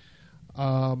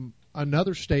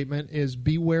 Another statement is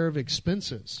beware of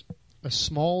expenses. A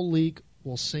small leak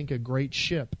will sink a great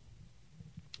ship.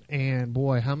 And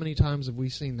boy, how many times have we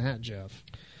seen that, Jeff?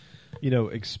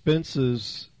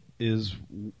 Expenses is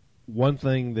one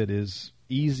thing that is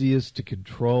easiest to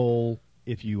control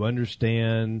if you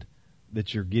understand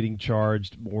that you're getting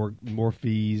charged more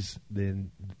fees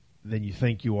than you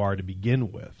think you are to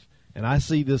begin with. And I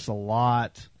see this a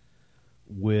lot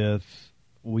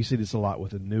we see this a lot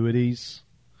with annuities.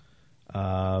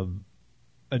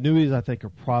 Annuities, I think, are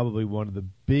probably one of the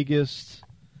biggest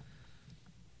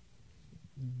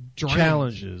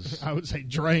challenges. I would say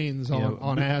drains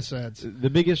on assets. The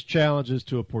biggest challenges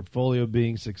to a portfolio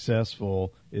being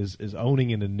successful is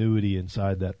owning an annuity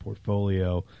inside that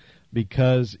portfolio,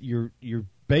 because you're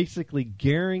basically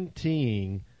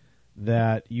guaranteeing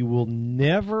that you will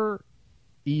never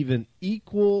even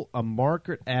equal a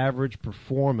market average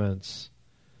performance,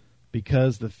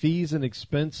 because the fees and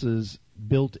expenses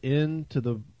built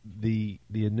into the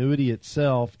annuity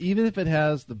itself, even if it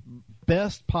has the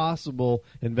best possible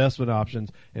investment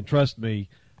options, and trust me,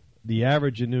 the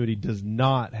average annuity does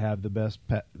not have the best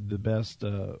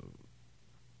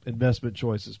investment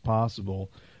choices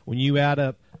possible. When you add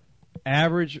up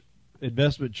average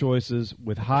investment choices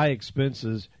with high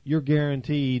expenses, you're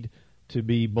guaranteed to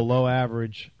be below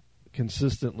average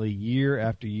consistently year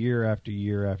after year after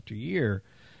year after year.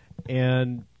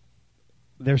 And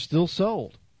they're still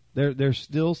sold. They're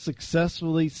still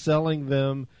successfully selling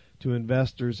them to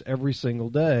investors every single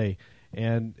day.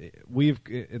 And we've,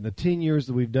 in the 10 years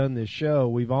that we've done this show,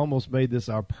 we've almost made this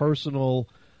our personal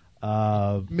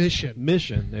mission.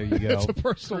 There you go. It's a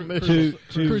personal mission.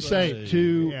 Crusade.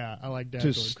 Yeah, I like that.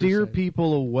 To steer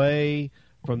people away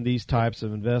from these types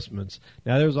of investments.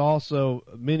 Now, there's also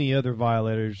many other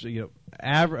violators. The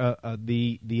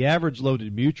average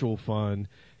loaded mutual fund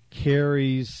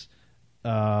carries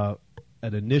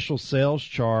an initial sales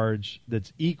charge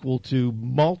that's equal to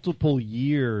multiple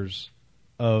years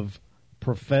of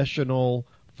professional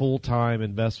full-time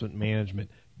investment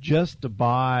management just to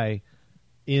buy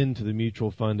into the mutual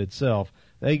fund itself.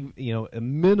 They, a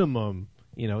minimum,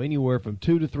 anywhere from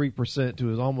 2 to 3%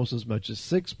 to almost as much as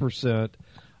 6%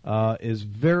 is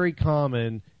very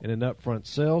common in an upfront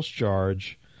sales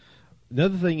charge.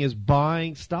 Another thing is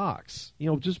buying stocks.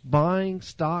 Just buying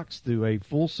stocks through a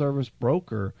full-service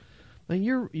broker.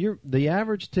 And the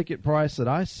average ticket price that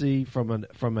I see from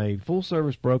a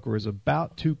full-service broker is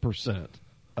about 2%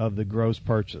 of the gross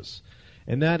purchase,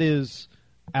 and that is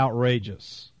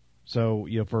outrageous. So,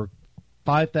 for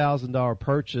 $5,000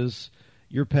 purchase,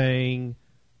 you're paying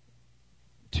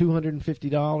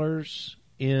 $250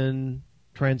 in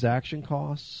transaction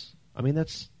costs. I mean,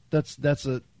 that's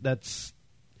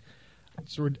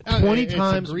 20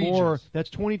 times more. That's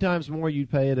 20 times more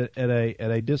you'd pay at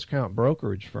a discount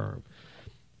brokerage firm.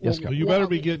 Yes, well, you better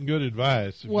be getting good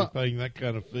advice if you're paying that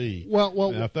kind of fee.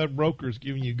 Now, if that broker is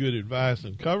giving you good advice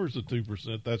and covers the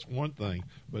 2%, that's one thing.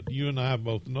 But you and I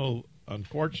both know,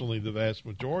 unfortunately, the vast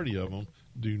majority of them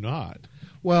do not.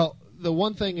 Well, the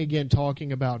one thing, again,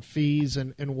 talking about fees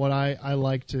and what I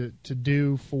like to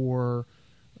do for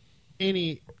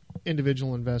any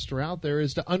individual investor out there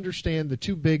is to understand the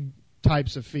two big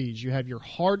types of fees. You have your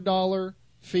hard dollar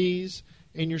fees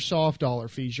and your soft dollar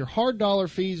fees. Your hard dollar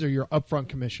fees are your upfront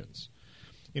commissions.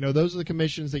 Those are the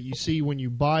commissions that you see when you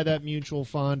buy that mutual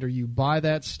fund or you buy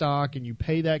that stock and you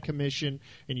pay that commission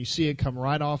and you see it come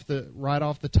right off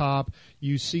the top.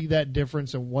 You see that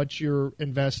difference in what you're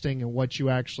investing and what you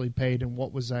actually paid and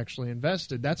what was actually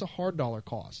invested. That's a hard dollar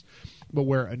cost. But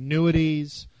where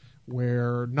annuities,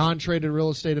 where non-traded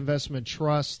real estate investment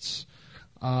trusts,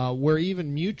 where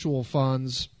even mutual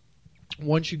funds,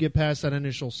 once you get past that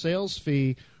initial sales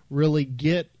fee, really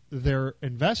get their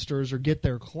investors or get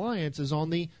their clients is on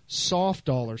the soft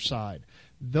dollar side.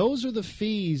 Those are the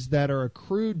fees that are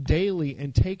accrued daily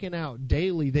and taken out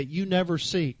daily that you never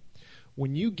see.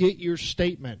 When you get your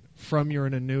statement from your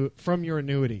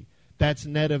annuity, that's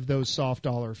net of those soft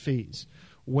dollar fees.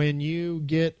 When you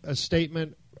get a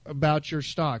statement about your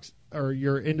stocks or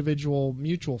your individual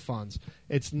mutual funds,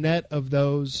 it's net of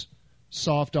those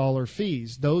soft dollar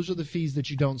fees. Those are the fees that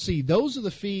you don't see. Those are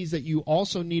the fees that you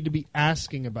also need to be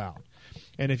asking about.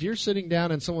 And if you're sitting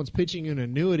down and someone's pitching you an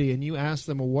annuity and you ask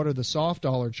them, well, what are the soft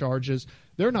dollar charges?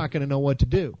 They're not going to know what to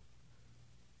do.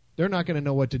 They're not going to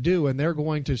know what to do, and they're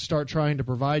going to start trying to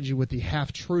provide you with the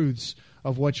half-truths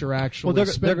of what you're actually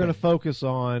spending. They're going to focus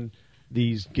on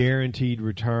these guaranteed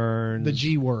returns. The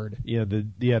G word. Yeah,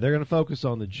 they're going to focus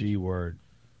on the G word.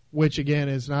 Which, again,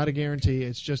 is not a guarantee.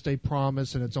 It's just a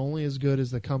promise, and it's only as good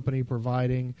as the company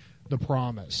providing the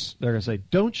promise. They're going to say,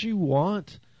 don't you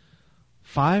want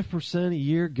 5% a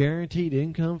year guaranteed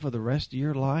income for the rest of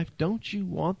your life. Don't you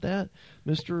want that,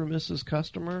 Mr. or Mrs.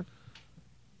 Customer?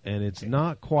 And it's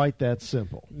not quite that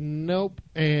simple. Nope.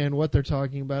 And what they're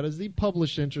talking about is the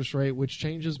published interest rate, which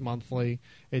changes monthly.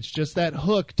 It's just that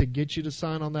hook to get you to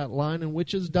sign on that line, and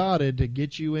which is dotted to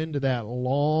get you into that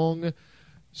long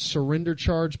surrender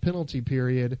charge penalty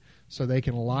period so they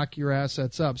can lock your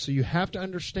assets up. So you have to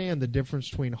understand the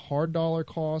difference between hard dollar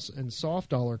costs and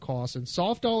soft dollar costs. And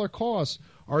soft dollar costs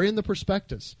are in the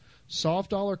prospectus.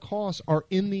 Soft dollar costs are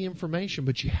in the information,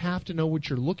 but you have to know what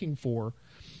you're looking for.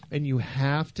 And you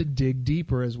have to dig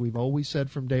deeper, as we've always said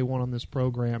from day one on this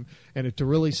program. And to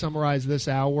really summarize this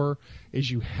hour is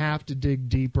you have to dig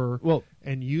deeper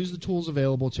and use the tools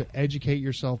available to educate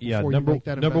yourself before you make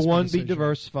that investment Number one, decision. be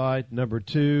diversified. Number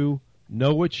two,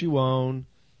 know what you own.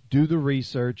 Do the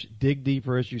research. Dig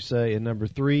deeper, as you say. And number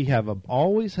three,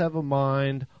 always have a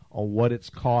mind on what it's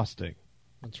costing.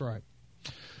 That's right.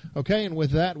 Okay, and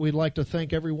with that, we'd like to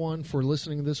thank everyone for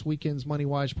listening to this weekend's Money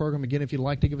Wise program. Again, if you'd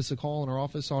like to give us a call in our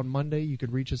office on Monday, you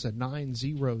could reach us at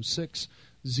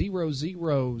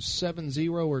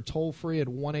 906-0070 or toll free at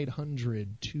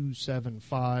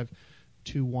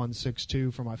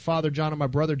 1-800-275-2162. For my father, John, and my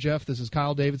brother, Jeff, this is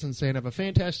Kyle Davidson saying have a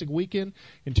fantastic weekend.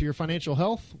 And to your financial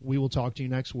health, we will talk to you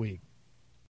next week.